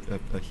honestly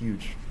a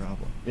huge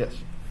problem. Yes.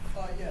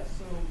 Yeah.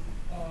 So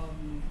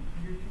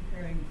you're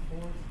comparing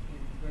forks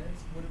and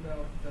threads. What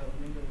about the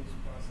Windows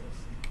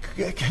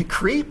process?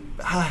 Create.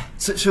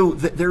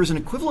 There is an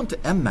equivalent to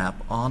mmap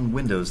on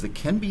Windows that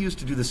can be used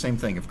to do the same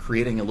thing of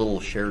creating a little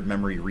shared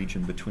memory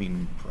region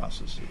between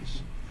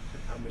processes.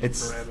 How many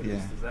It's parameters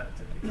yeah, does that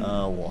take?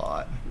 a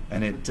lot.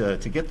 And it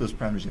to get those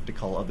parameters, you have to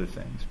call other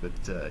things. But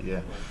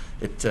yeah,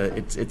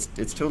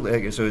 it's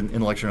totally so. In the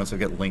lecture notes, I'll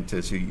get linked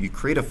to. So you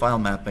create a file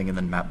mapping and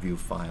then map view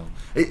file.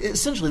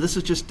 Essentially, this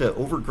is just an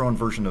overgrown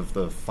version of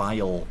the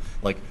file,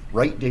 like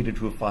write data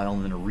to a file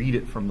and then read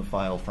it from the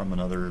file from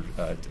another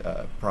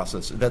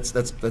process.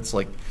 That's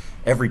like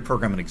every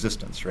program in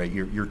existence, right?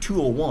 Your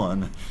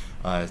 201,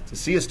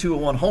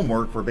 CS201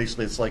 homework, where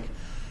basically it's like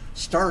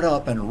start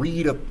up and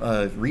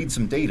read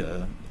some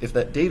data. If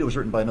that data was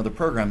written by another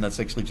program, that's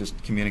actually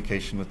just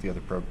communication with the other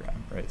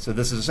program, right? So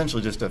this is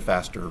essentially just a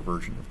faster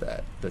version of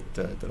that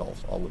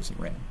all lives in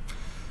RAM.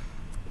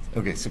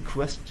 Okay, so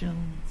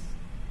questions?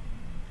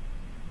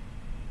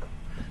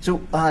 So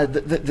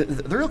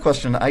the real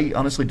question, I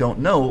honestly don't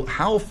know,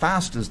 how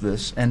fast is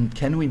this, and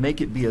can we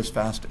make it be as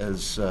fast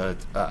as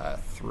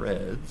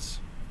threads?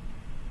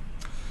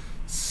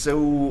 So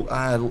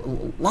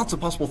lots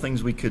of possible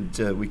things we could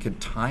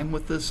time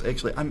with this.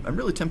 Actually, I'm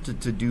really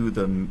tempted to do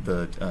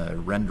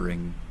the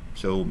rendering.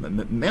 So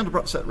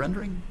Mandelbrot set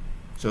rendering.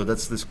 So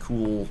that's this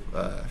cool,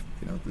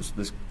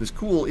 this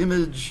cool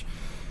image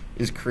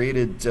is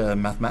created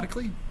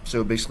mathematically.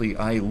 So basically,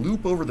 I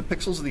loop over the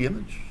pixels of the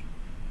image,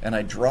 and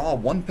I draw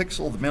one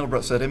pixel of the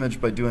Mandelbrot set image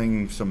by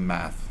doing some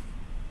math.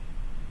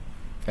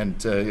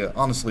 And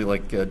honestly,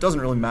 like, it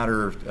doesn't really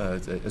matter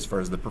as far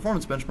as the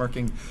performance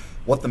benchmarking,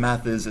 what the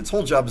math is. Its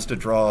whole job is to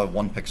draw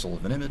one pixel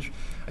of an image.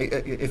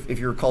 If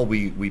you recall,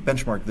 we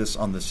benchmarked this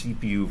on the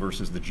CPU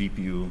versus the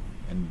GPU,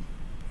 and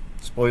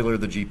spoiler,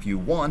 the GPU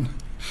won.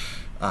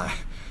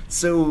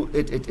 So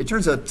it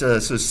turns out, so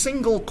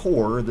single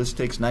core, this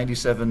takes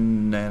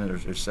 97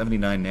 or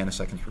 79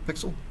 nanoseconds per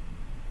pixel.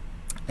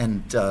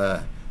 And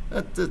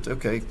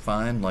okay,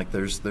 fine. Like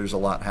there's a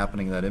lot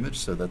happening in that image,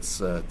 so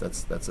that's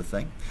a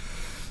thing.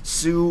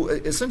 So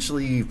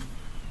essentially,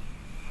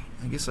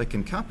 I guess I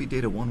can copy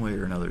data one way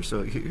or another.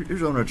 So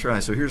here's what I'm going to try.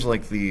 So here's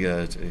like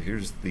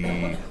here's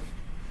the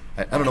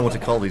I don't know what to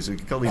call these. We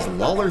could call these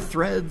Lawler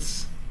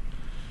threads,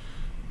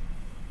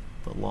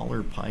 the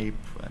Lawler pipe.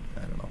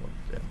 I don't know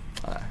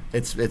what.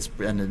 It's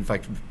and in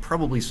fact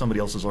probably somebody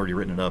else has already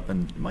written it up,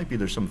 and it might be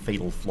there's some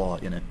fatal flaw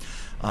in it.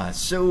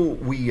 So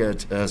we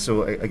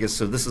so I guess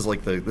so this is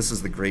like this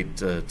is the great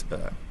thread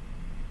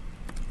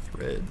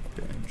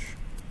bench.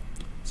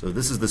 So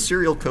this is the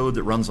serial code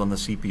that runs on the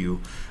CPU.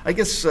 I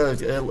guess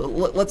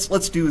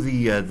let's do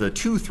the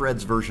two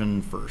threads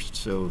version first.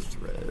 So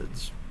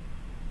threads.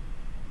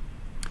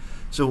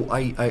 So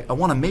I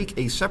want to make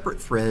a separate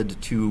thread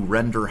to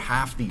render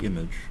half the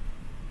image.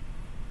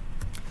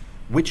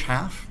 Which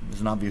half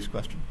is an obvious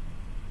question.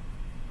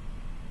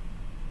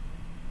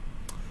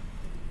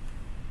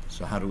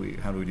 So how do we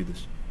do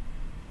this?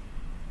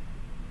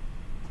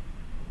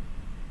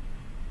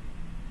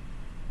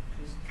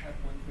 Just have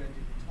one thread to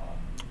the top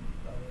and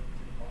the other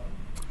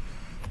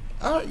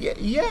to the bottom.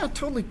 Yeah,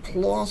 totally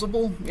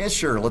plausible. Yeah,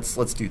 sure.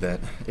 Let's do that.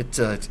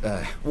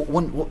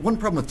 One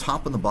problem with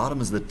top and the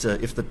bottom is that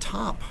if the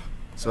top,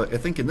 so I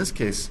think in this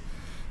case,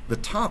 the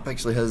top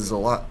actually has a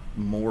lot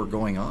more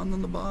going on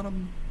than the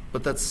bottom.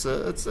 But that's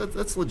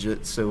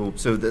legit. So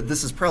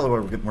this is probably why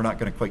we're not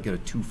going to quite get a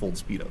twofold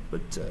speed up,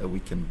 but we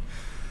can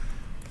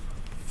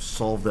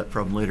solve that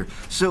problem later.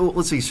 So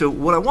let's see. So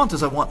what I want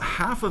is I want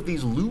half of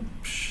these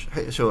loops.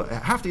 So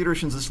half the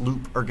iterations of this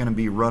loop are going to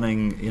be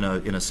running in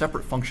a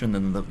separate function,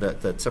 and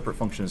that separate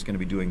function is going to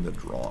be doing the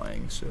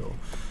drawing. So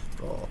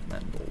draw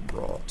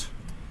Mandelbrot.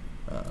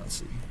 Let's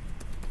see.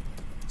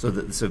 So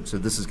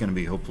this is going to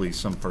be hopefully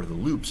some part of the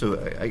loop.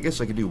 So I guess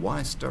I could do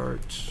y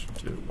start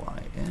to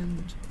y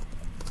end.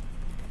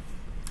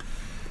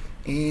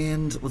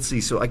 And let's see,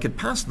 so I could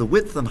pass the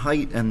width and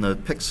height and the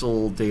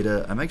pixel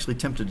data. I'm actually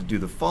tempted to do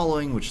the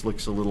following, which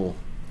looks a little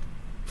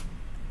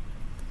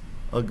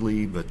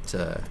ugly, but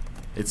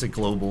it's a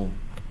global.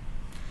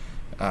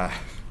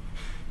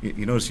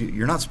 You notice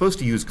you're not supposed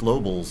to use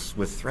globals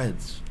with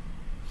threads.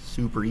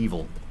 Super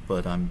evil,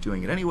 but I'm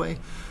doing it anyway.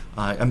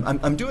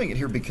 I'm doing it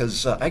here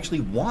because I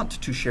actually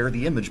want to share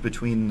the image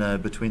between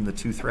the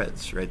two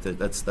threads, right?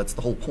 That's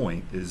the whole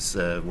point, is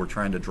we're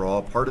trying to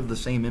draw part of the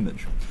same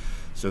image.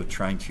 So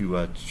trying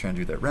to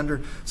do that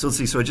render. So let's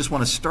see. So I just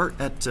want to start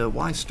at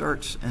y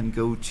start and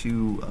go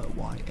to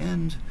y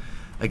end.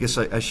 I guess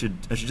I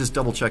should just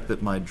double check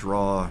that my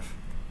draw.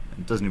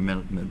 It doesn't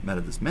even matter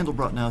this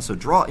Mandelbrot now. So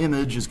draw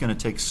image is going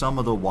to take some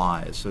of the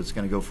y's. So it's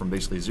going to go from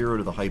basically 0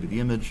 to the height of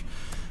the image,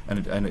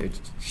 and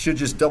it should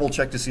just double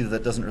check to see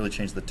that doesn't really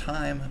change the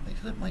time.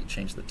 It might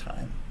change the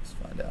time. Let's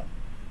find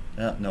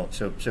out. No.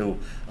 So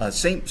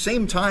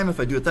same time if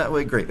I do it that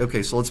way. Great.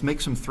 Okay. So let's make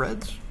some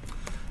threads.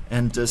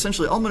 And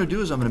essentially all I'm going to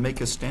do is I'm going to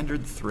make a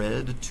standard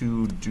thread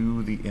to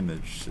do the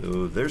image.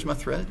 So there's my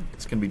thread.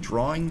 It's going to be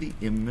drawing the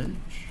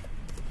image.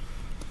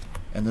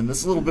 And then this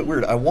is a little bit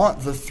weird. I want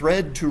the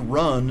thread to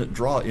run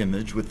draw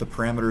image with the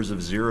parameters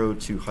of 0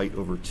 to height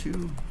over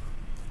 2.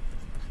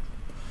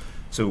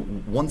 So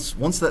once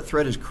that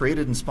thread is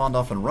created and spawned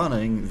off and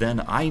running,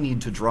 then I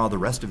need to draw the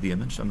rest of the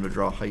image. So I'm going to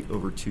draw height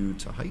over 2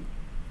 to height.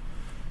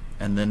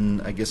 And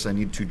then I guess I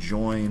need to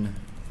join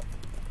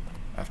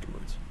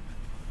afterwards.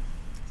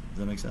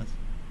 that make sense?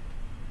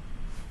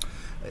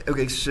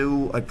 Okay,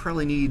 so I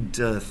probably need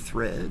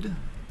thread.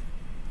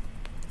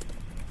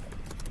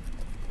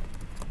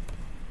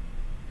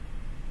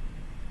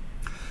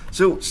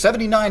 So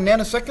 79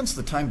 nanoseconds,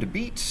 the time to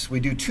beat. We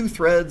do 2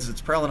 threads.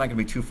 It's probably not going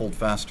to be twofold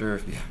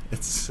faster. Yeah,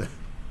 it's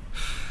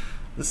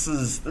this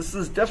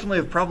is definitely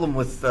a problem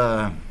with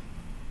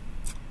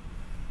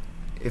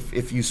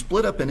if you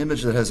split up an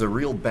image that has a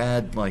real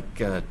bad like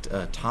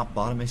top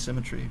bottom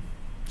asymmetry.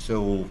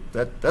 So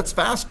that's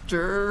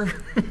faster.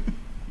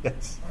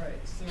 Yes. All right.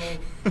 So,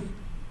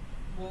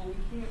 well,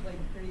 we can't like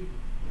create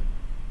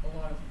a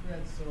lot of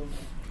threads. So,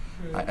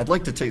 I'd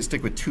like to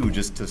stick with 2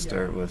 just to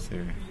start with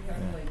here. Could you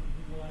have like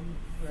one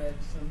thread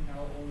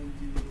somehow only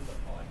do the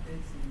odd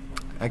bits?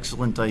 And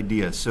Excellent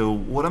idea. So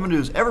what I'm going to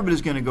do is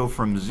everybody's going to go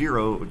from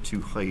 0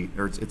 to height,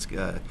 or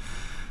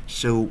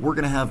so we're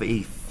going to have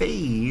a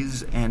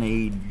phase and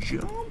a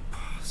jump.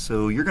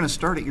 So you're going to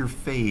start at your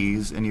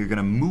phase and you're going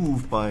to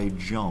move by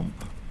jump.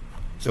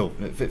 So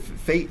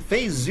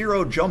phase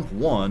 0, jump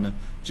 1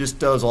 just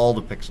does all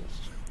the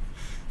pixels.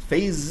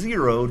 Phase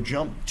 0,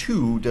 jump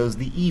 2 does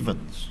the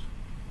evens.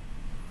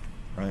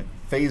 Right?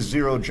 Phase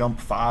 0, jump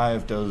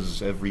 5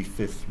 does every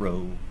 5th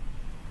row.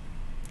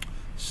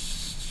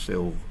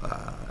 So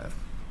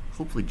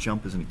hopefully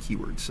jump isn't a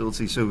keyword. So let's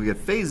see. So we got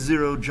phase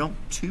 0, jump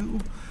 2,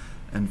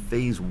 and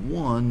phase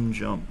 1,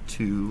 jump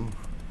 2.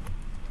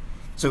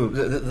 So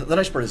the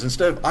nice part is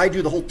instead of I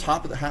do the whole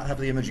top of the half of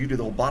the image, you do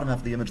the whole bottom half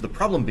of the image. The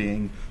problem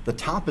being the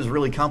top is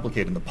really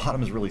complicated and the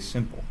bottom is really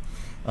simple.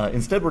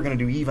 Instead, we're going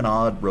to do even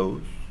odd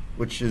rows,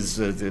 which is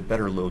a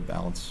better load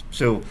balance.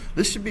 So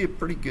this should be a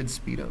pretty good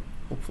speed up,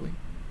 hopefully.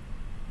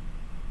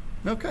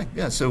 Okay,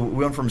 yeah, so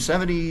we went from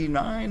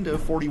 79 to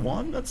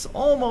 41. That's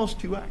almost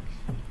 2x.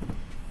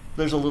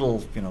 There's a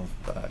little,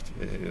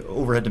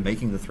 overhead to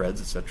making the threads,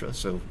 etc.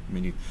 So I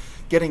mean,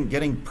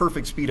 getting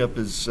perfect speed up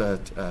is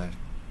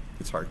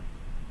it's hard.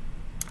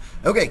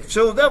 Okay,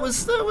 so that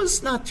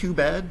was not too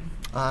bad.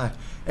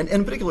 And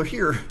in particular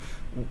here,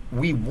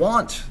 we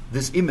want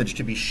this image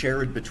to be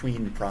shared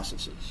between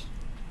processes,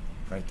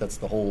 right? That's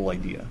the whole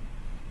idea.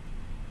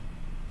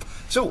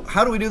 So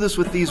how do we do this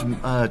with these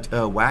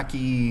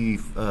wacky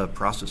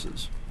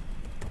processes?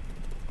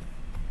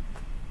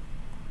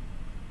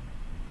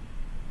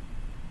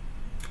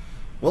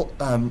 Well,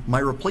 my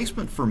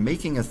replacement for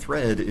making a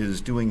thread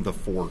is doing the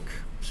fork.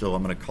 So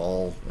I'm going to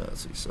call,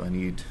 let's see, so I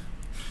need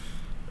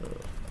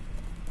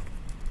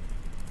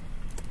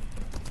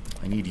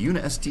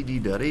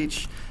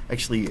unistd.h.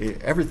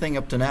 Actually, everything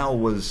up to now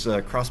was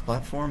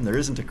cross-platform. There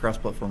isn't a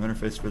cross-platform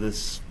interface for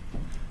this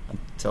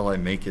until I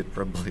make it,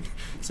 probably.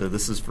 So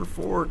this is for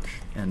fork,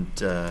 and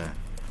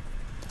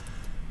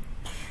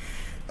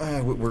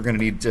we're gonna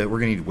need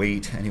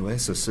wait anyway.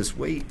 So sys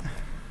wait,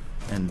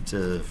 and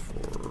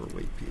for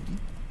waitpid.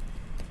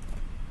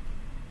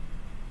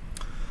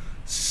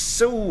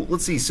 So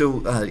let's see.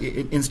 So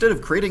instead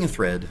of creating a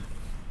thread,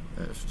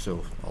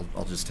 so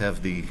I'll just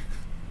have the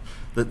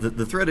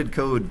threaded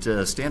code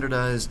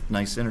standardized,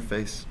 nice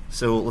interface.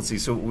 So let's see.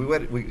 So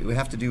what we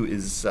have to do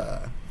is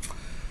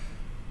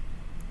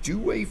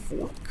do a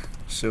fork.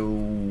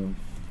 So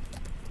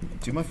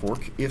do my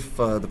fork. If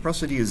the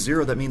process ID is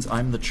 0, that means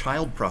I'm the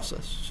child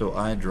process. So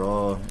I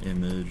draw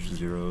image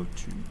 0,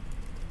 2.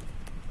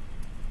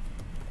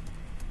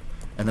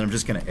 And then I'm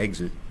just going to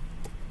exit.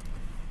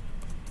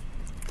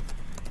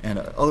 And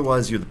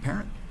otherwise, you're the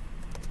parent.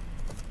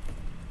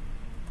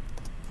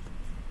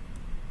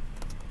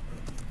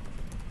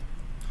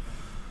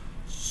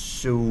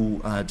 So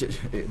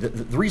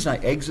the reason I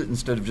exit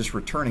instead of just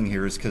returning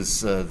here is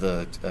because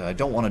I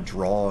don't want to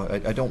draw.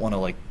 I don't want to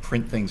like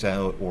print things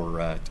out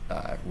or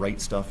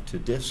write stuff to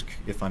disk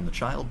if I'm the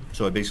child.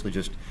 So I basically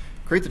just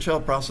create the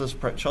child process.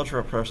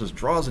 Child process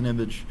draws an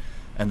image,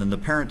 and then the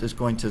parent is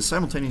going to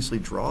simultaneously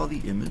draw the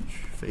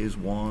image. Phase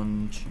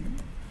 1, 2.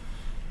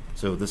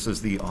 So this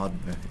is the odd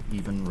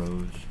even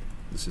rows.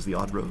 This is the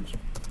odd rows.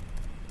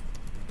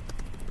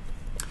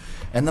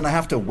 And then I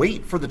have to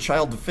wait for the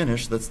child to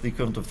finish. That's the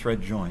equivalent of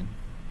thread join.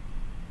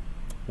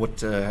 How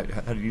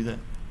do you do that?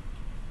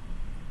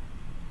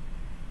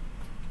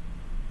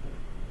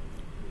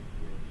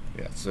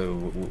 Yeah,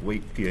 so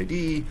wait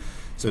PID.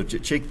 So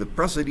check the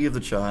process ID of the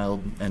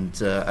child, and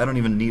I don't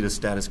even need a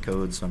status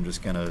code, so I'm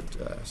just gonna,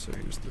 so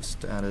here's the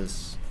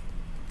status.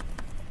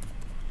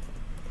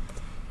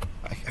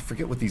 I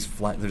forget what these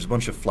flags, there's a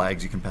bunch of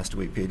flags you can pass to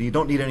wait PID. You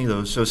don't need any of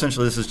those. So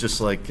essentially this is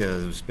just like,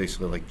 it's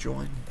basically like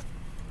join.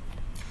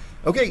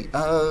 Okay,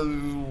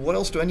 what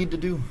else do I need to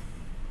do?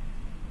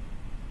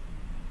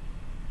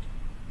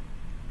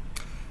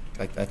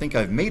 I think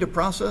I've made a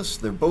process.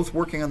 They're both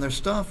working on their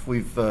stuff.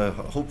 We've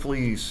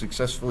hopefully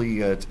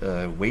successfully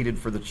waited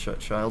for the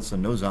child, so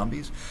no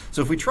zombies.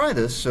 So if we try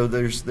this, so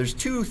there's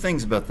 2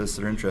 things about this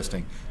that are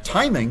interesting.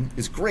 Timing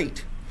is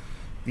great.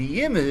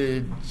 The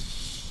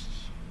image,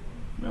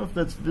 I don't know if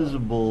that's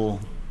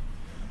visible.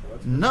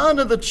 None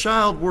of the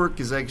child work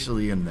is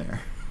actually in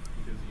there.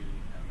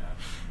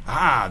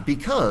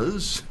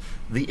 Because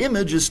the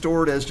image is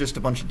stored as just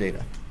a bunch of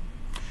data.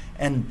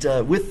 And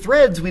with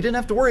threads, we didn't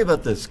have to worry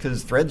about this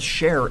because threads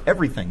share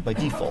everything by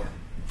default.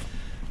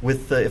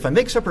 With if I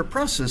make separate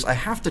processes, I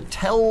have to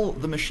tell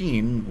the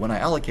machine when I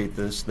allocate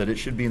this that it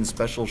should be in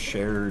special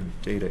shared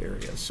data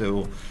area.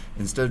 So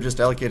instead of just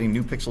allocating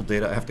new pixel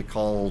data, I have to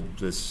call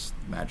this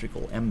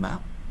magical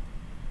mmap.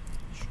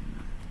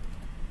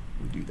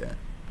 We do that.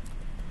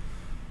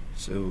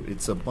 So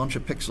it's a bunch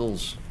of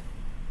pixels.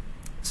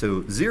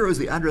 So 0 is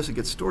the address it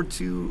gets stored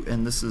to,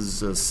 and this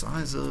is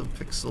size of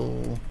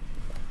pixel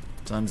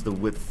times the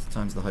width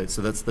times the height.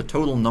 So that's the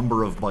total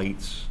number of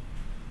bytes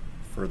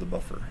for the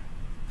buffer.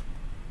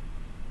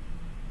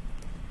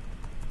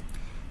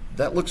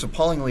 That looks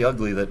appallingly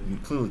ugly. That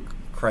clearly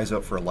cries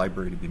out for a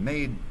library to be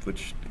made,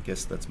 which I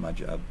guess that's my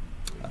job.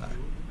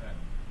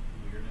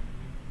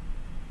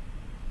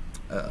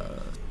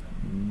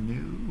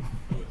 New.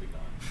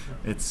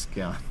 It's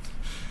gone.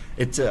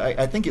 It's.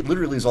 I think it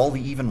literally is all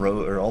the even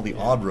row or all the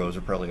odd rows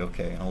are probably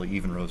okay, and all the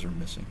even rows are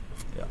missing.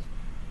 Yeah.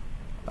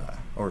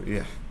 Or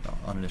yeah, no,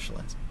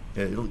 uninitialized.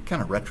 Yeah, it'll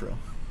kind of retro.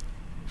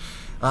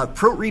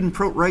 Prot read and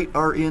prot write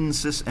are in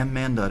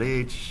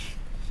sysmman.h.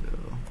 So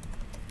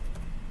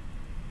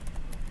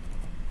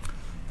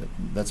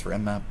that's for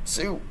mmap.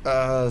 So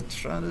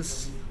try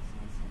this.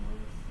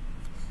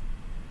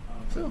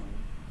 So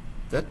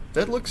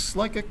that looks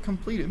like a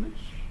complete image.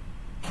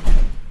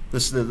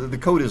 This the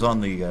code is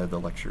on the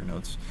lecture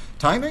notes.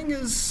 Timing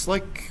is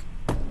like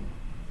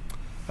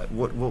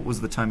what was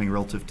the timing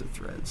relative to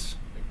threads?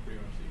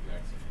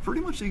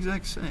 Pretty much the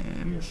exact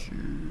same. Yeah.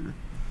 Sure.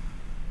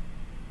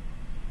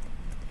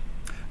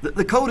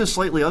 The code is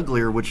slightly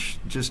uglier, which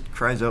just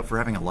cries out for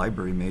having a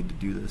library made to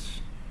do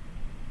this.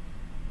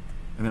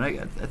 I mean,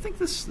 I think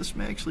this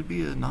may actually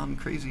be a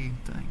non-crazy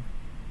thing.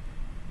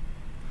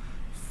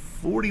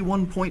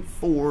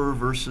 41.4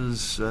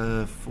 versus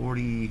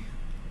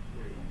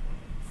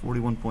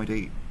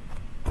 41.8.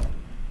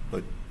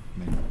 But,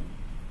 maybe.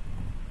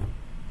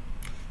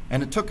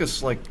 And it took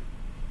us like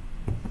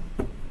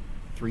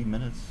 3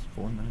 minutes,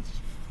 4 minutes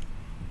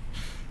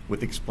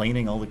with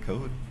explaining all the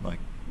code. Like,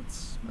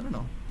 I don't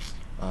know.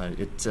 I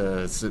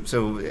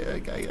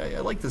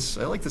like this.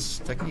 I like this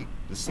technique.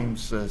 This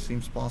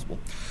seems plausible.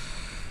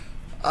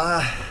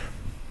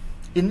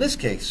 In this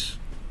case,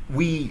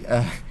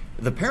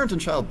 the parent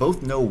and child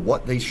both know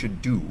what they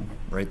should do.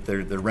 Right?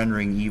 They're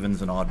rendering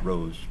evens and odd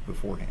rows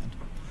beforehand.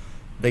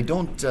 They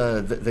don't.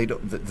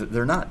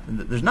 They're not.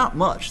 There's not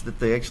much that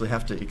they actually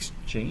have to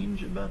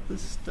exchange about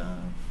this stuff.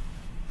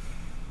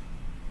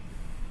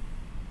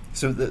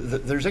 So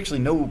there's actually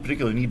no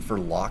particular need for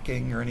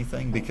locking or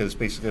anything, because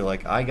basically,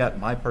 like, I got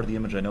my part of the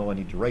image I know I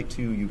need to write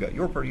to, you got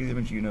your part of the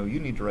image you know you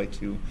need to write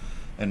to,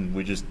 and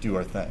we just do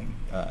our thing.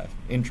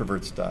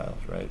 Introvert style,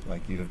 right?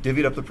 Like, you have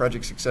divvied up the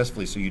project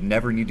successfully, so you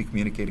never need to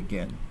communicate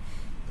again.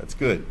 That's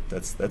good.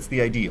 That's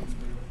the ideal.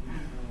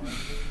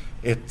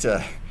 If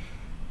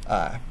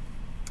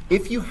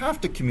you have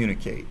to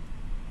communicate,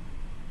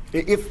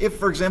 if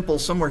for example,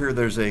 somewhere here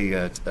there's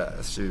a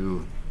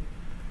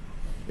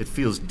it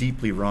feels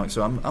deeply wrong.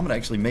 So I'm going to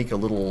actually make a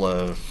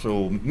little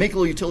make a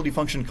little utility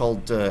function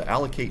called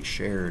allocate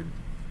shared,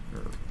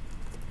 or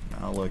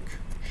alloc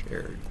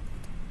shared.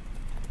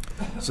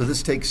 So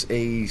this takes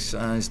a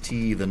size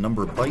t, the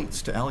number of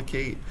bytes to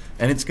allocate,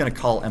 and it's going to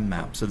call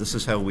mmap. So this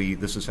is how we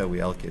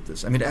allocate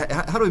this. I mean,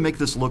 how do we make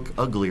this look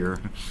uglier?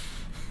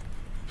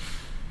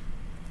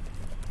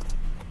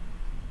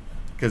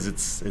 Because it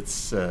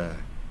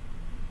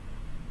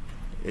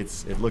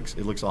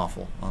looks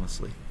awful,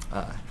 honestly.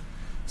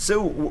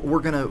 So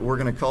we're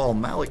gonna call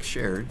malloc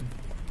shared,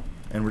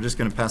 and we're just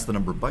gonna pass the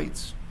number of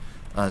bytes.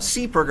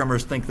 C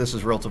programmers think this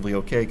is relatively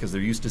okay because they're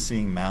used to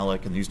seeing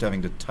malloc and used to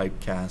having to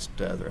typecast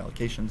their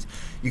allocations.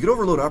 You could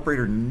overload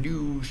operator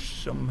new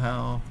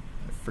somehow.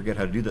 I forget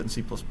how to do that in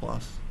C++.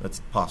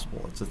 That's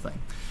possible. It's a thing.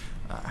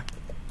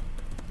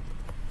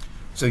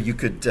 So you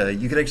could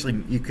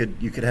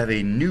have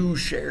a new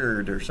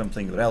shared or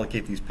something that would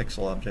allocate these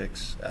pixel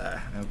objects.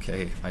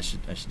 Okay, I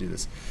should do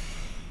this.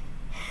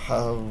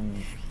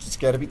 It's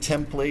got to be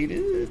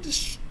templated.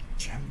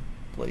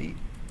 Template. I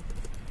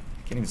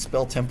can't even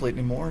spell template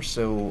anymore.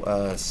 So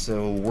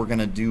we're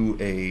gonna do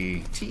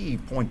a t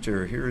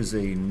pointer. Here is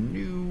a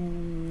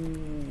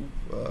new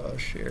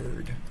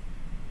shared,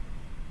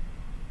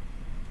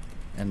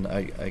 and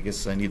I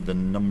guess I need the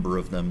number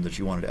of them that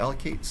you wanted to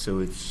allocate. So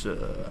it's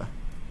what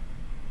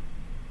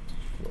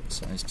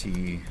size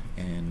t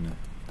and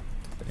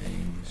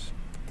things.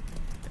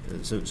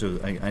 So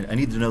I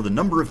need to know the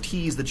number of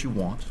t's that you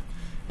want.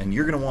 And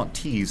you're going to want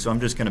t's, so I'm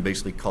just going to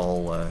basically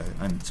call,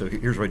 so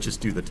here's where I just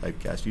do the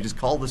typecast. You just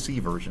call the C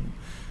version.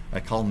 I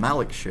call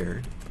malloc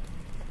shared.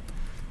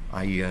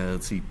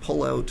 Let's see,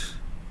 pull out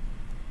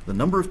the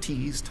number of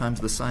t's times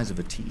the size of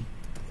a t.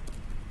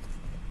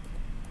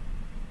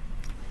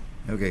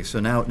 Okay,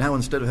 so now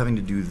instead of having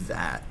to do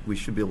that, we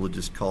should be able to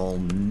just call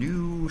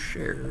new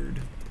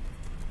shared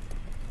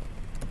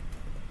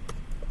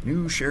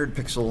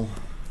pixel.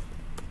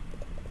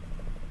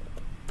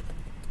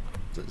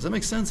 Does that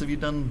make sense? Have you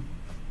done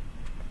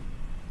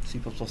C++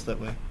 that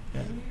way?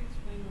 Yeah. Can you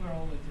explain where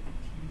all the different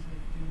keys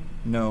are doing?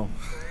 No.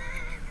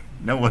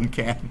 No one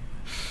can.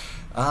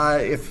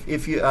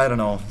 If you, I don't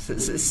know,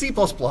 C++.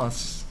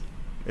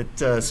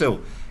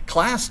 So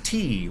class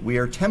T, we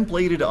are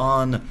templated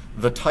on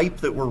the type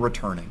that we're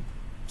returning.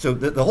 So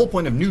the whole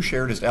point of new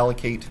shared is to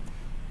allocate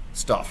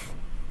stuff.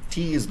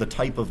 T is the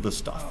type of the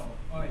stuff.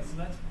 Oh, all right, so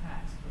that's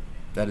passed. Okay.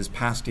 That is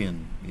passed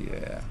in.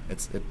 Yeah,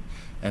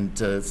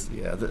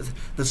 yeah.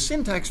 The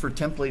syntax for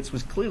templates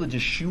was clearly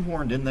just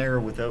shoehorned in there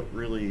without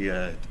really,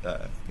 you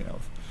know,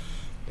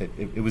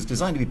 it was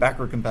designed to be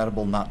backward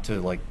compatible, not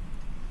to like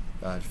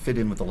fit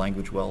in with the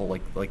language well.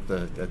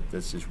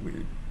 That's just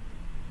weird.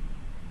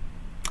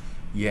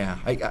 Yeah,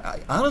 I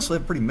honestly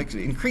have pretty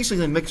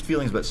increasingly mixed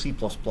feelings about C++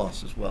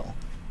 as well.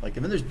 Like, I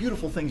mean, there's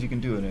beautiful things you can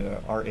do in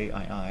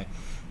RAII,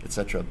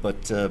 etc.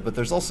 But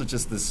there's also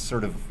just this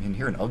sort of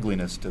inherent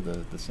ugliness to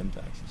the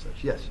syntax and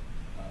such. Yes.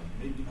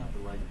 Maybe not the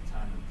right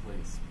time or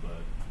place,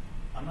 but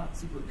I'm not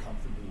super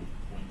comfortable with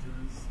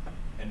pointers,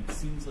 and it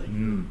seems like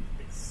you're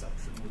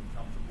exceptionally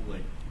comfortable.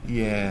 Like,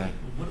 yeah.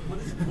 Like, what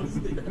is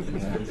the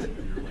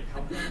intuition here? Like,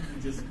 how come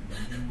you just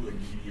knew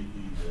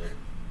immediately that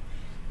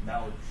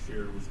malloc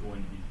share was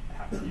going to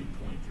have to be a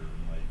pointer?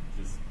 And like,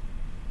 just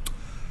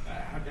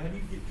how do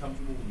you get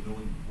comfortable with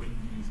knowing when to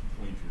use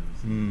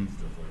pointers and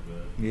stuff like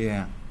that?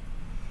 Yeah.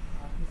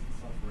 Practice and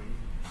self-rating.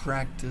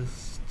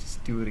 Practice.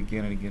 Just do it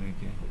again and again and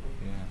again.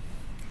 Yeah.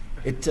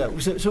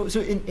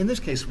 So in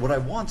this case, what I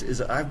want is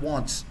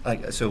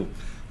so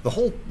the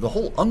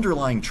whole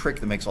underlying trick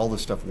that makes all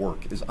this stuff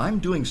work is I'm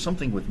doing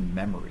something with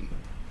memory.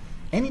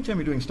 Anytime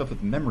you're doing stuff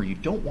with memory, you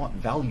don't want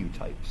value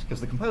types because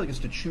the compiler gets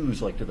to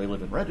choose, like, do they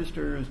live in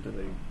registers? Do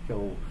they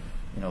go,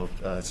 you know,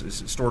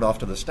 stored off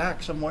to the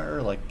stack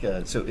somewhere? Like,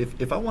 so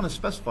if I want to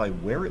specify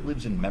where it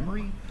lives in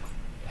memory,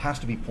 it has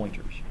to be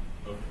pointers.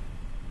 Okay.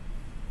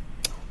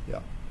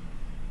 Yeah.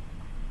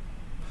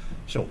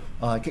 So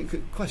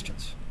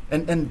questions.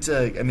 And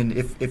I mean,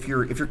 if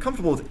you're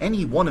comfortable with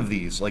any one of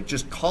these, like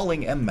just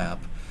calling mmap,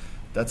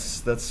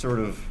 that's sort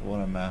of what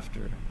I'm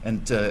after.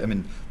 And I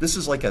mean, this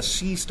is like a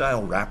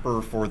C-style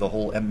wrapper for the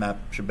whole mmap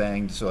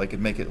shebang, so I could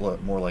make it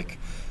look more like,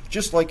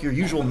 just like your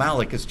usual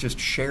malloc, it's just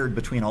shared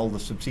between all the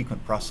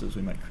subsequent processes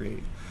we might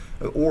create.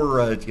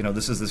 Or you know,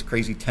 this is this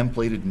crazy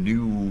templated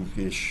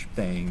new-ish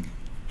thing,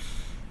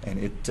 and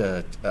it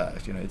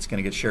you know, it's going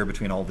to get shared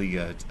between all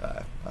the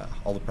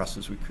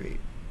processes we create.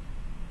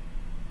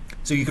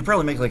 So you could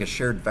probably make like a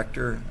shared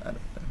vector. I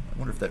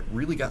wonder if that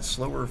really got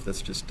slower, if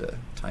that's just a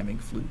timing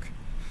fluke.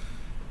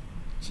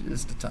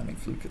 Just a timing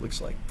fluke, it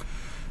looks like.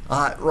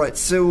 Right,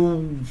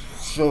 so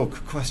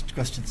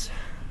questions?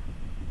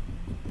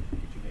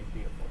 Did you make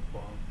me a fork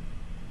bomb?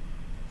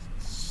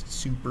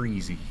 Super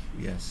easy,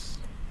 yes.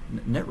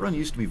 Netrun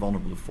used to be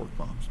vulnerable to fork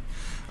bombs.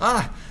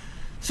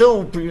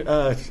 So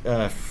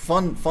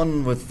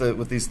fun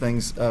with these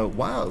things.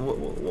 Wow,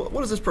 what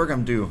does this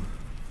program do?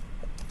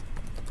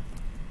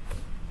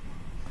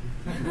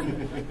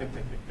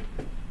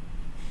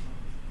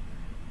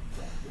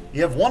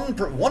 You have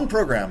one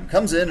program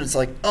comes in and it's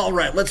like, all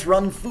right, let's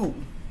run foo.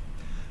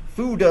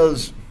 Foo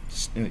does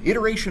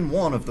iteration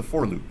 1 of the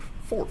for loop,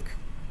 fork.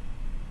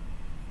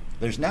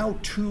 There's now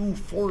 2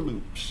 for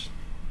loops,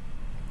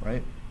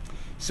 right?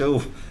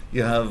 So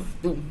you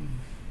have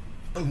boom,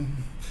 boom.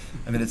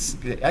 I mean, it's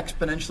an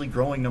exponentially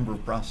growing number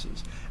of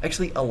processes.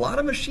 Actually, a lot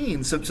of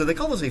machines, so they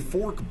call this a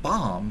fork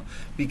bomb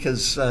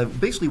because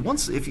basically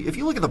once, if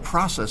you look at the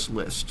process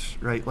list,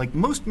 right, like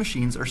most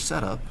machines are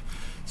set up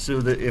so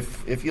that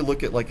if you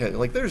look at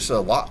like there's a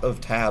lot of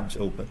tabs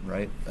open,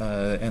 right,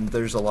 and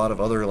there's a lot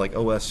of other like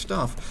OS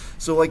stuff.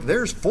 So like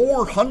there's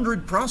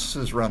 400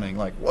 processes running,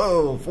 like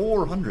whoa,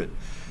 400.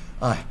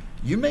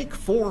 You make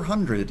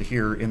 400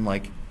 here in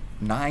like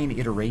 9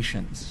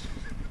 iterations.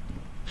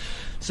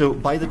 So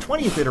by the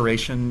 20th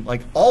iteration,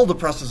 like all the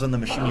processes on the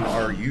machine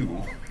are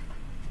you.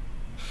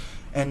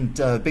 And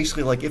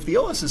basically, like if the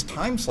OS is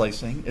time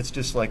slicing, it's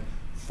just like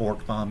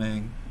fork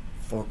bombing,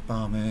 fork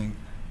bombing,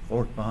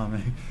 fork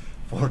bombing,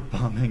 fork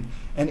bombing,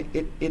 and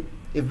it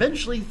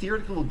eventually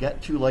theoretically will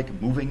get to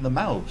like moving the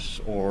mouse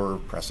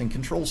or pressing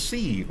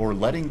Control-C or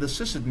letting the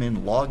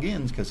sysadmin log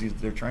in because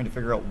they're trying to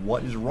figure out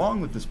what is wrong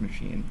with this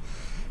machine.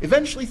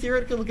 Eventually,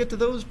 theoretically, we'll get to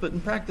those, but in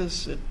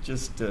practice, it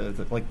just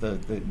like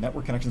the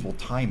network connections will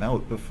time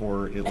out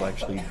before it'll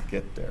actually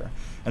get there.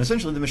 And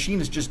essentially, the machine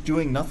is just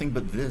doing nothing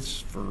but this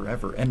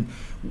forever. And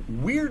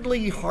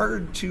weirdly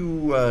hard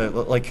to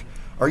like.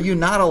 Are you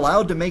not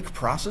allowed to make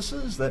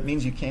processes? That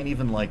means you can't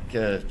even like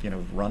you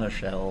know, run a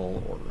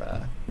shell or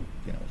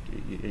you know.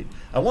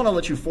 I want to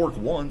let you fork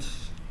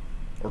once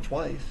or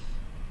twice.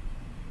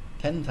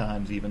 10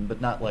 times even, but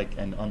not like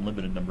an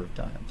unlimited number of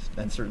times,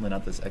 and certainly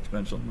not this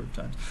exponential number of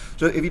times.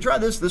 So if you try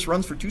this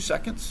runs for 2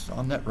 seconds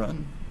on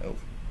netrun. Oh,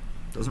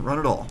 doesn't run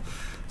at all.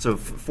 So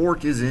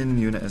fork is in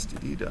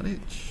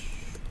unistd.h.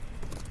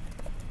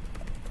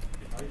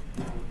 If I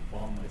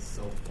bomb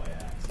myself by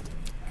accident,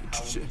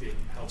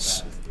 how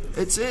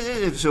bad is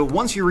this? So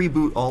once you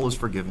reboot, all is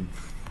forgiven.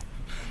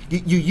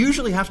 You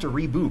usually have to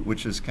reboot,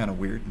 which is kind of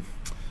weird.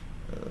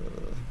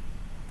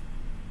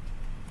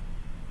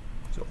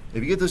 So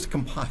if you get this to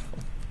compile,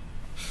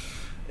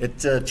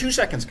 2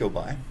 seconds go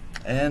by,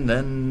 And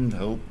then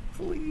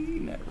hopefully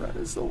netrun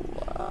is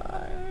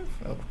alive.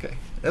 Okay,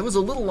 that was a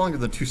little longer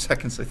than 2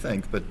 seconds, I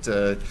think, but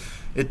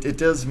it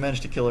does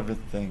manage to kill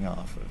everything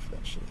off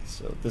eventually.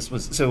 So this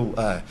was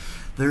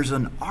there's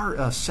an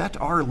set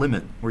R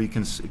limit where you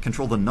can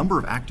control the number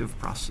of active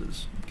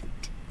processes.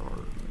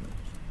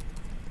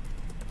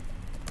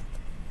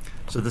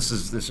 So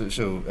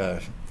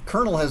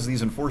kernel has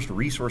these enforced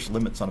resource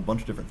limits on a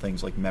bunch of different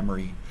things like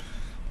memory.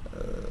 I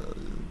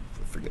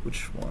forget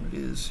which one it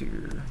is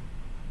here.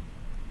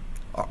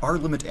 R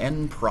limit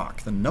n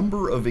proc, the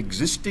number of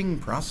existing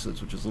processes,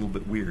 which is a little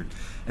bit weird,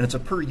 and it's a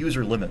per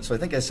user limit. So I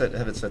think I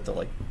have it set to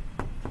like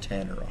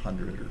 10 or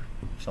 100 or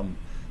some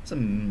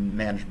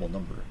manageable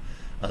number.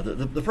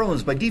 The problem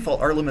is by default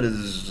R limit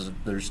is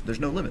there's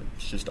no limit.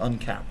 It's just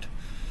uncapped.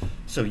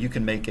 So you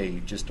can make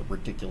just a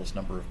ridiculous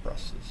number of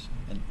processes.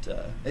 And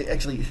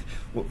actually,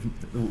 the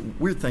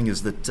weird thing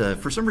is that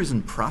for some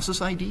reason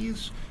process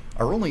IDs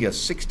are only a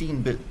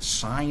 16-bit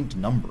signed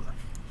number.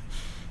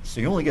 So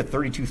you only get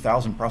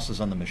 32,000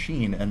 processes on the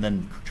machine, and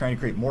then trying to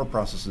create more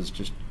processes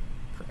just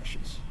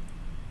crashes.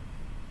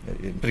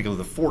 In particular,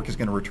 the fork is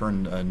going to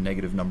return a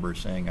negative number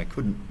saying I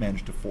couldn't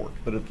manage to fork,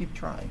 but it'll keep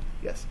trying.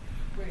 Yes?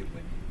 Wait,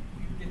 but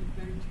you get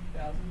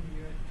 32,000 and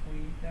you're at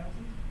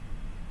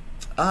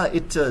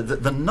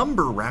 28,000? The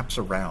number wraps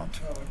around.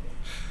 Oh, okay.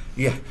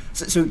 Yeah,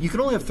 so you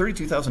can only have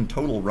 32,000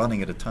 total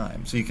running at a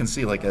time. So you can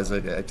see, like, actually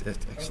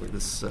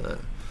this,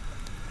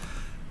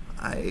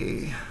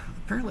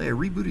 apparently I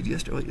rebooted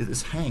yesterday.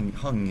 This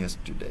hung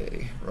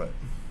yesterday, right?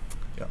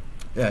 Yeah.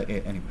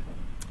 Anyway,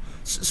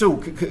 so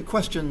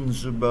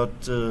questions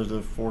about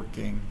the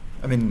forking?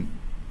 I mean,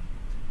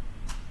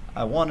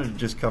 I wanted to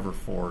just cover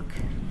fork.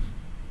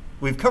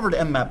 We've covered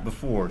mmap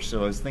before,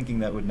 so I was thinking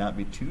that would not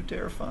be too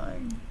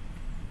terrifying.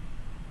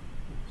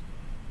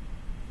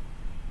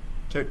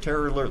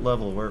 Terror alert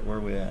level, where are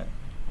we at?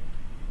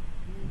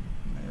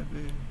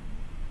 Maybe.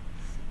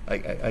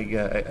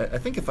 I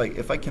think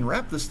if I can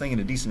wrap this thing in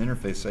a decent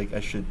interface,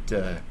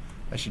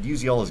 I should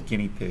use y'all as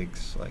guinea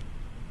pigs, like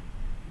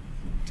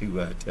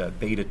to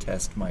beta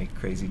test my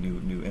crazy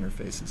new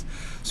interfaces.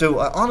 So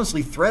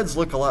honestly, threads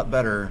look a lot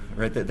better,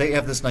 right? They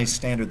have this nice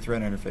standard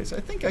thread interface. I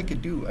think I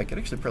could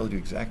actually probably do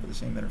exactly the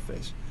same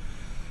interface.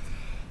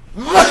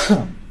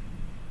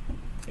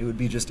 It would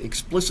be just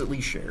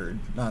explicitly shared,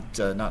 not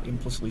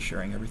implicitly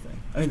sharing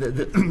everything. I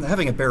mean,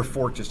 having a bare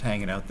fork just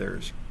hanging out there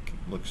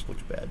looks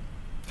bad.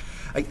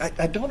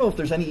 I don't know if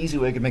there's any easy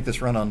way I could make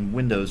this run on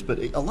Windows, but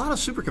a lot of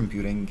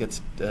supercomputing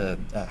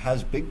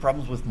has big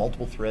problems with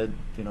multiple thread,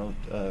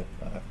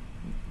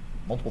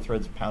 multiple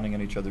threads pounding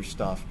on each other's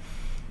stuff,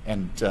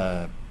 and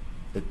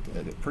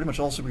pretty much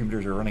all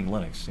supercomputers are running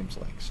Linux, seems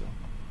like. So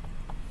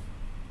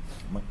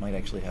might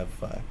actually have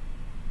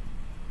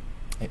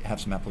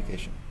some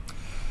application.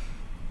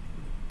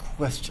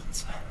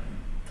 Questions?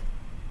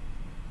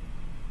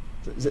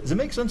 Does it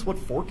make sense what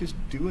fork is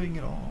doing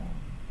at all?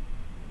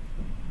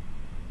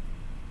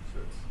 So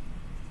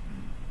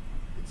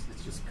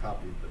it's just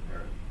copied the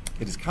parent.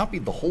 It has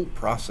copied the whole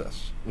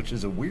process, which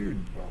is a weird.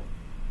 Well,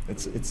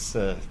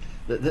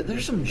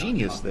 there's some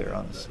genius there,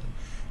 honestly.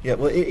 Yeah.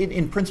 Well,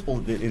 in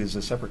principle, it is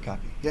a separate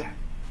copy. Yeah.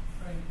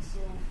 Right. So,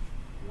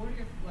 what if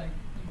you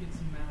get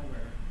some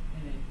malware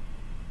and it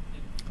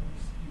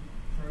forces you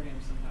program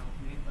somehow?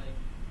 Can it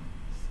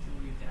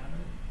steal your data,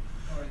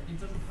 or it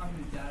doesn't copy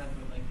the data,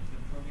 but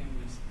the program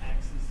was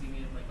accessing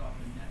it off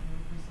the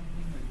network or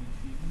something, or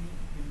retrieving it?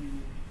 Can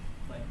you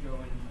go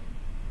and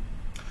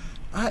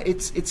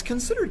It's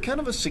considered kind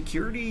of a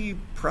security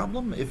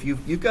problem. If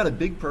you've got a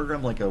big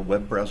program like a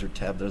web browser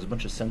tab, there's a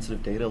bunch of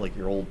sensitive data, like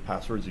your old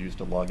passwords you used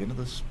to log into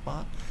this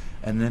spot,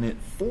 and then it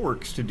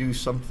forks to do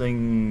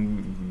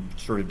something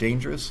sort of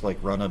dangerous, like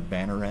run a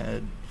banner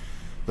ad.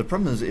 The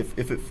problem is if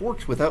it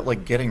forks without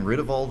getting rid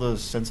of all the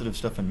sensitive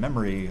stuff in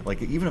memory,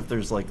 even if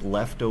there's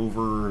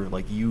leftover,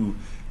 you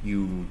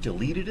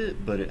deleted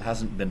it but it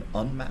hasn't been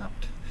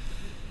unmapped,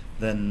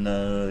 then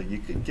you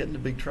could get into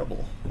big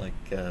trouble.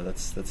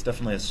 That's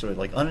definitely a sort of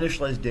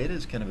uninitialized data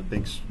is kind of a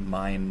big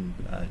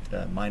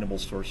mineable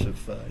source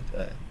of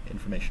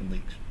information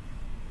leaks.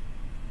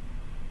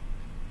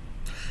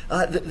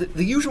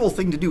 The usual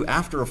thing to do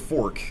after a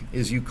fork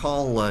is you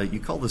call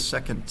the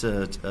second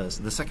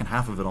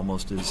half of it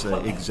almost is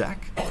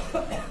exec.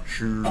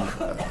 Sure,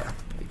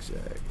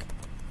 exec.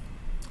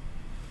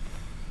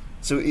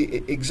 So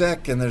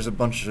exec, and there's a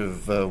bunch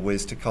of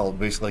ways to call it.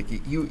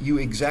 Basically, you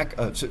exec.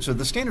 So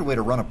the standard way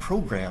to run a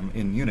program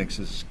in Unix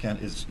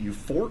is you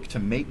fork to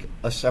make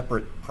a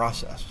separate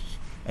process,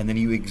 and then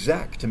you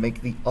exec to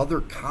make the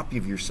other copy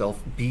of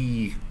yourself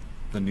be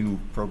the new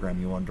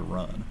program you want to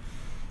run.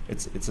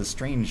 It's a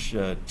strange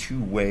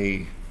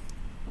two-way,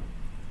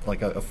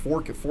 a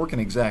fork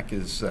and exec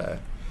is,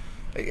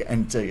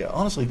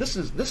 honestly, this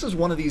is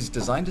one of these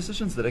design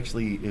decisions that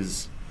actually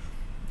is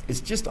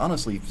just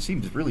honestly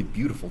seems really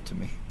beautiful to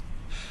me.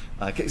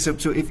 Okay, so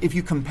if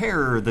you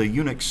compare the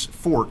Unix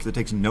fork that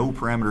takes no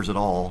parameters at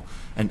all,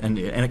 and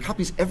it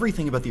copies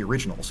everything about the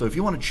original. So if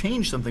you want to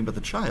change something about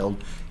the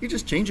child, you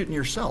just change it in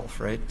yourself,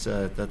 right?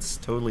 That's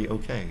totally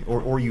okay.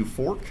 Or you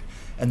fork,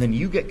 and then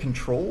you get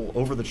control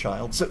over the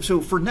child.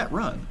 So for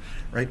netrun,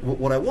 right?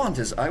 What I want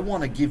is I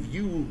want to give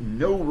you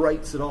no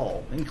rights at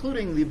all,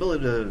 including the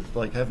ability to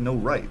like have no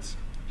rights.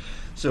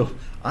 So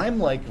I'm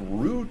like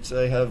root.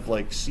 I have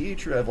like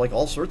chroot. I have like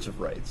all sorts of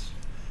rights.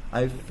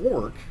 I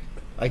fork.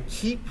 I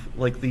keep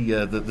like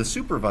the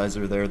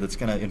supervisor there that's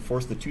going to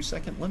enforce the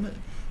 2-second limit.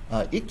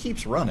 It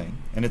keeps running,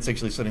 and it's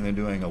actually sitting there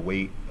doing a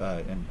wait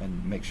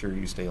and make sure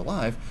you stay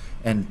alive.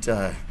 And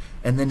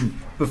then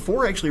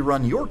before I actually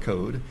run your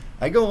code,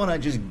 I go and I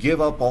just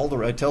give up all the.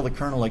 I tell the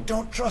kernel like,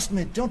 don't trust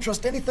me, don't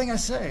trust anything I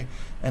say.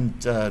 And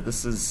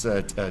this is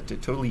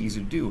totally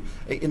easy to do.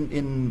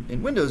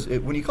 In Windows,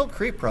 when you call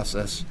create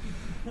process,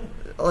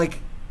 like.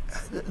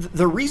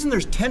 The reason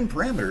there's 10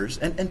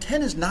 parameters, and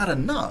 10 is not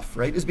enough,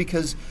 right, is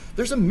because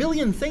there's a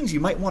million things you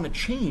might want to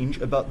change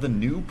about the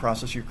new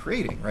process you're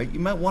creating, right? You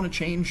might want to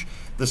change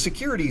the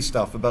security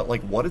stuff about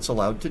like what it's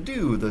allowed to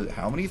do,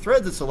 how many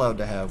threads it's allowed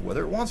to have,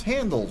 whether it wants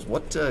handles,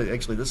 what,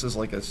 actually this is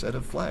like a set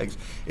of flags,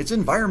 its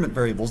environment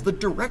variables, the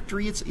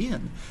directory it's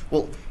in.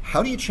 Well,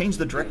 how do you change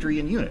the directory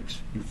in Unix?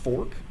 You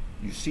fork,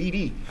 you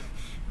cd,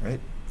 right?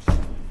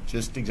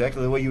 Just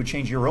exactly the way you would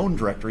change your own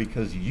directory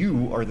because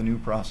you are the new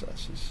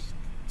process.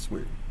 It's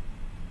weird.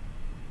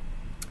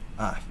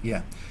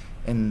 Yeah,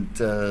 and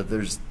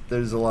there's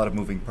a lot of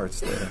moving parts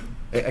there.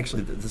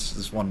 Actually, this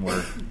is one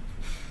where,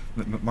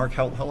 Mark,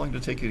 how long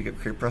did it take you to get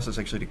create process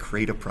actually to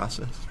create a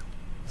process?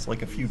 It's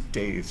like a few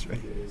days, right?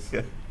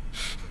 Yeah.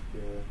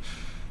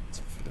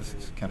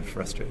 It's kind of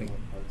frustrating.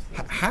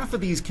 Half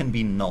of these can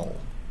be null,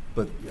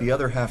 but the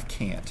other half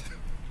can't.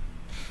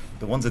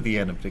 The ones at the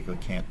end in particular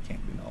can't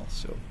be null.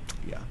 So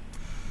yeah.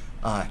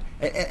 I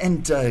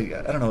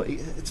don't know.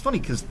 It's funny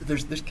because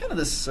there's kind of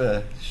this.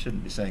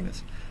 Shouldn't be saying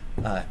this.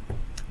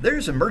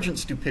 There's emergent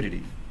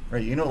stupidity,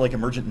 right? You know, like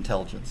emergent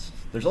intelligence.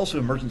 There's also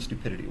emergent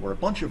stupidity, where a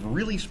bunch of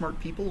really smart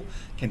people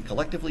can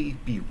collectively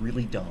be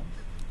really dumb.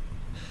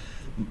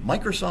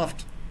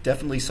 Microsoft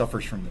definitely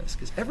suffers from this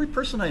because every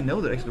person I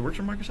know that actually works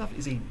for Microsoft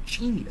is a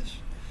genius,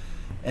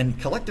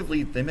 and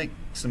collectively they make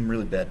some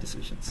really bad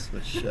decisions.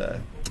 Which, yeah.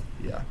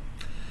 Can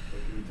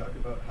we talk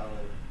about how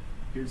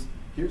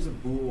here's a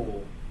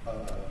bool.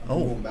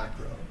 Bool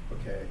macro,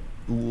 okay?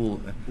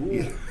 Bool.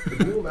 Yeah.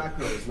 The bool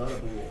macro is not a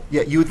bool.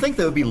 Yeah, you would think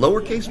that would be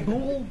lowercase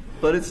bool,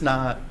 but it's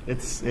not. It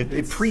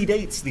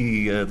predates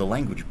the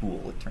language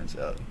bool. It turns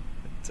out.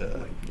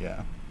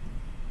 Yeah.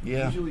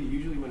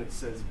 Usually when it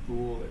says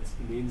bool,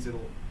 it means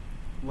it'll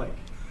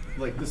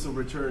like this will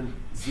return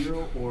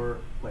 0 or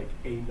like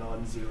a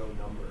non-zero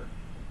number.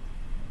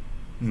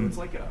 So it's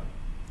like a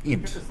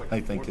int. Like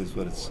I think is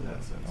what it's.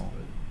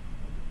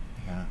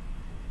 Yeah.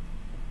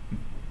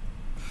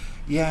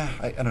 Yeah,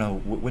 I don't know.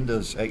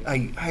 Windows, I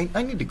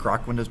need to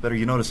grok Windows better.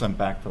 You notice I'm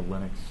back to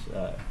Linux.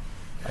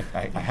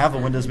 I have a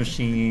Windows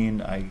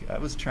machine. I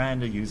was trying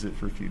to use it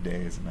for a few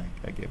days, and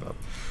I gave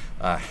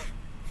up.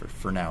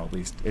 For now, at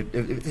least.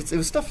 It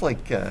was stuff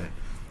like,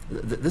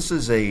 this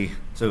is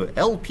so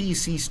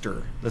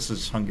LPCster. This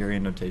is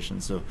Hungarian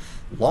notation. So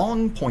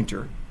long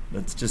pointer,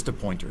 that's just a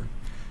pointer.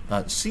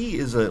 C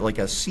is like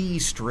a C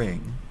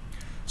string.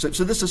 So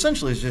this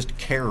essentially is just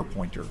char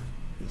pointer.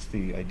 Is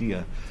the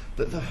idea.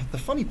 The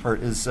funny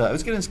part is I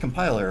was getting this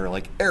compiler error,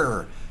 like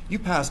error. You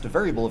passed a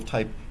variable of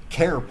type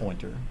char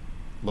pointer,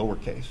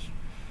 lowercase,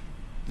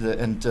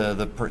 and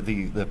the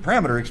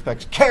parameter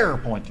expects char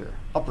pointer,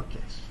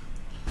 uppercase.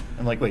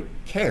 I'm like, wait,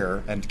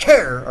 char and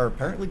char are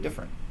apparently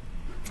different.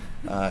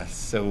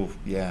 So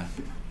yeah,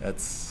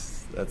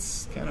 that's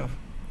kind of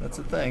a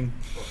thing.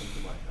 Welcome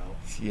to my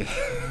house. Yeah.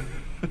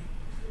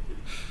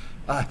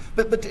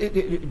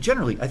 But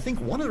generally, I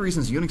think one of the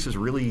reasons Unix is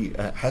really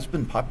has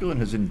been popular and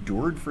has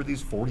endured for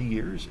these 40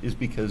 years is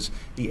because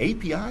the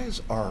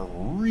APIs are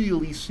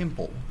really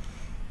simple.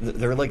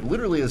 They're like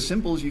literally as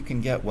simple as you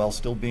can get while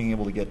still being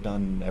able to get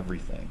done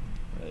everything,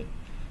 right?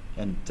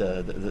 And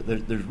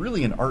there's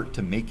really an art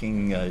to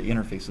making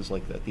interfaces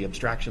like that, the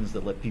abstractions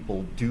that let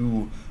people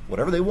do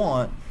whatever they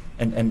want.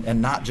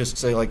 And not just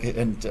say like,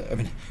 I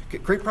mean,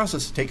 create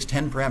process takes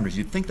 10 parameters.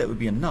 You'd think that would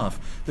be enough.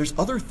 There's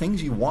other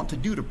things you want to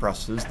do to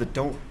processes that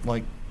don't,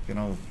 like, you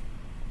know,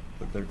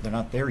 they're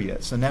not there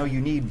yet. So now you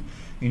need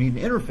an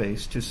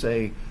interface to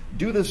say,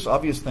 do this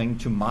obvious thing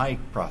to my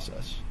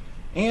process,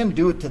 and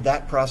do it to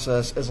that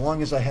process as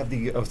long as I have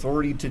the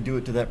authority to do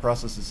it to that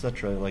process,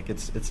 etc. Like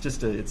it's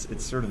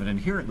sort of an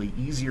inherently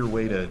easier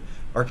way to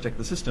architect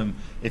the system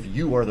if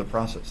you are the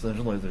process. There's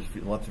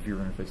lots of fewer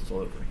interfaces all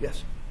over.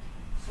 Yes.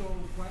 So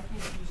why can't you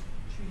just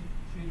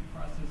treat a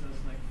process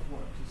as like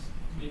fork? Just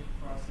make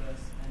a process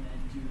and then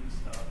do the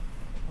stuff,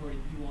 or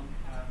you won't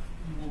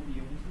be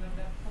able to at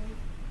that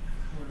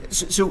point.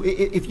 So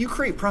if you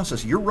create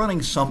process, you're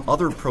running some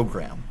other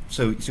program.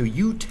 So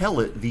you tell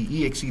it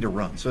the exe to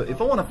run. So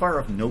if I want to fire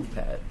off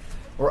Notepad,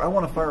 or I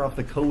want to fire off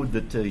the code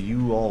that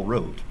you all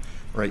wrote,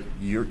 right?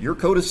 Your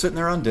code is sitting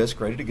there on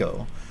disk, ready to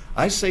go.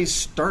 I say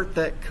start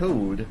that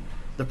code.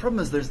 The problem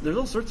is there's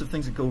all sorts of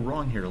things that go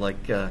wrong here.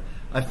 Like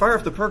I fire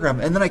up the program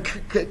and then I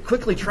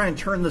quickly try and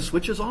turn the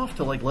switches off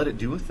to like let it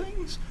do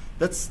things.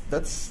 That's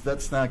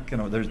not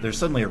gonna. There's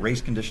suddenly a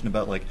race condition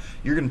about like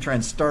you're gonna try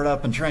and start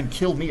up and try and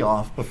kill me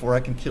off before I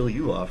can kill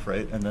you off,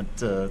 right? And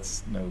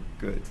that's no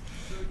good.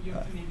 So you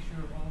have to make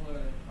sure all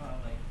the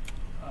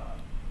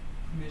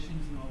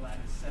permissions and all that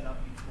is set up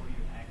before you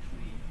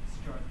actually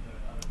start the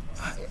other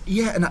process.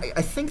 Yeah, and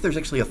I think there's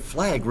actually a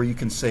flag where you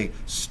can say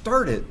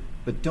start it,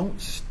 but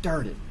don't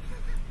start it,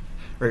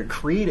 or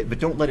create it, but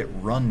don't let it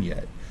run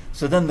yet.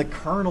 So then the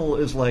kernel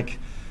is like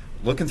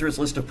looking through its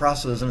list of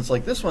processes, and it's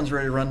like, this one's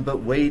ready to run,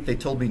 but wait, they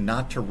told me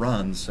not to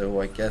run, so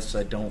I guess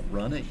I don't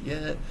run it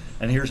yet.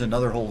 And here's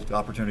another whole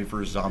opportunity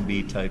for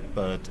zombie-type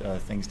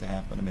things to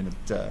happen. I mean,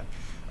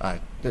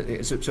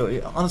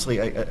 so honestly,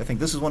 I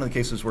think this is one of the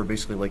cases where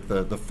basically like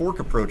the fork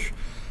approach,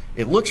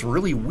 it looks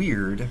really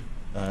weird,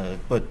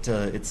 but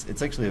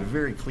it's actually a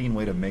very clean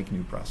way to make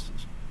new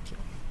processes.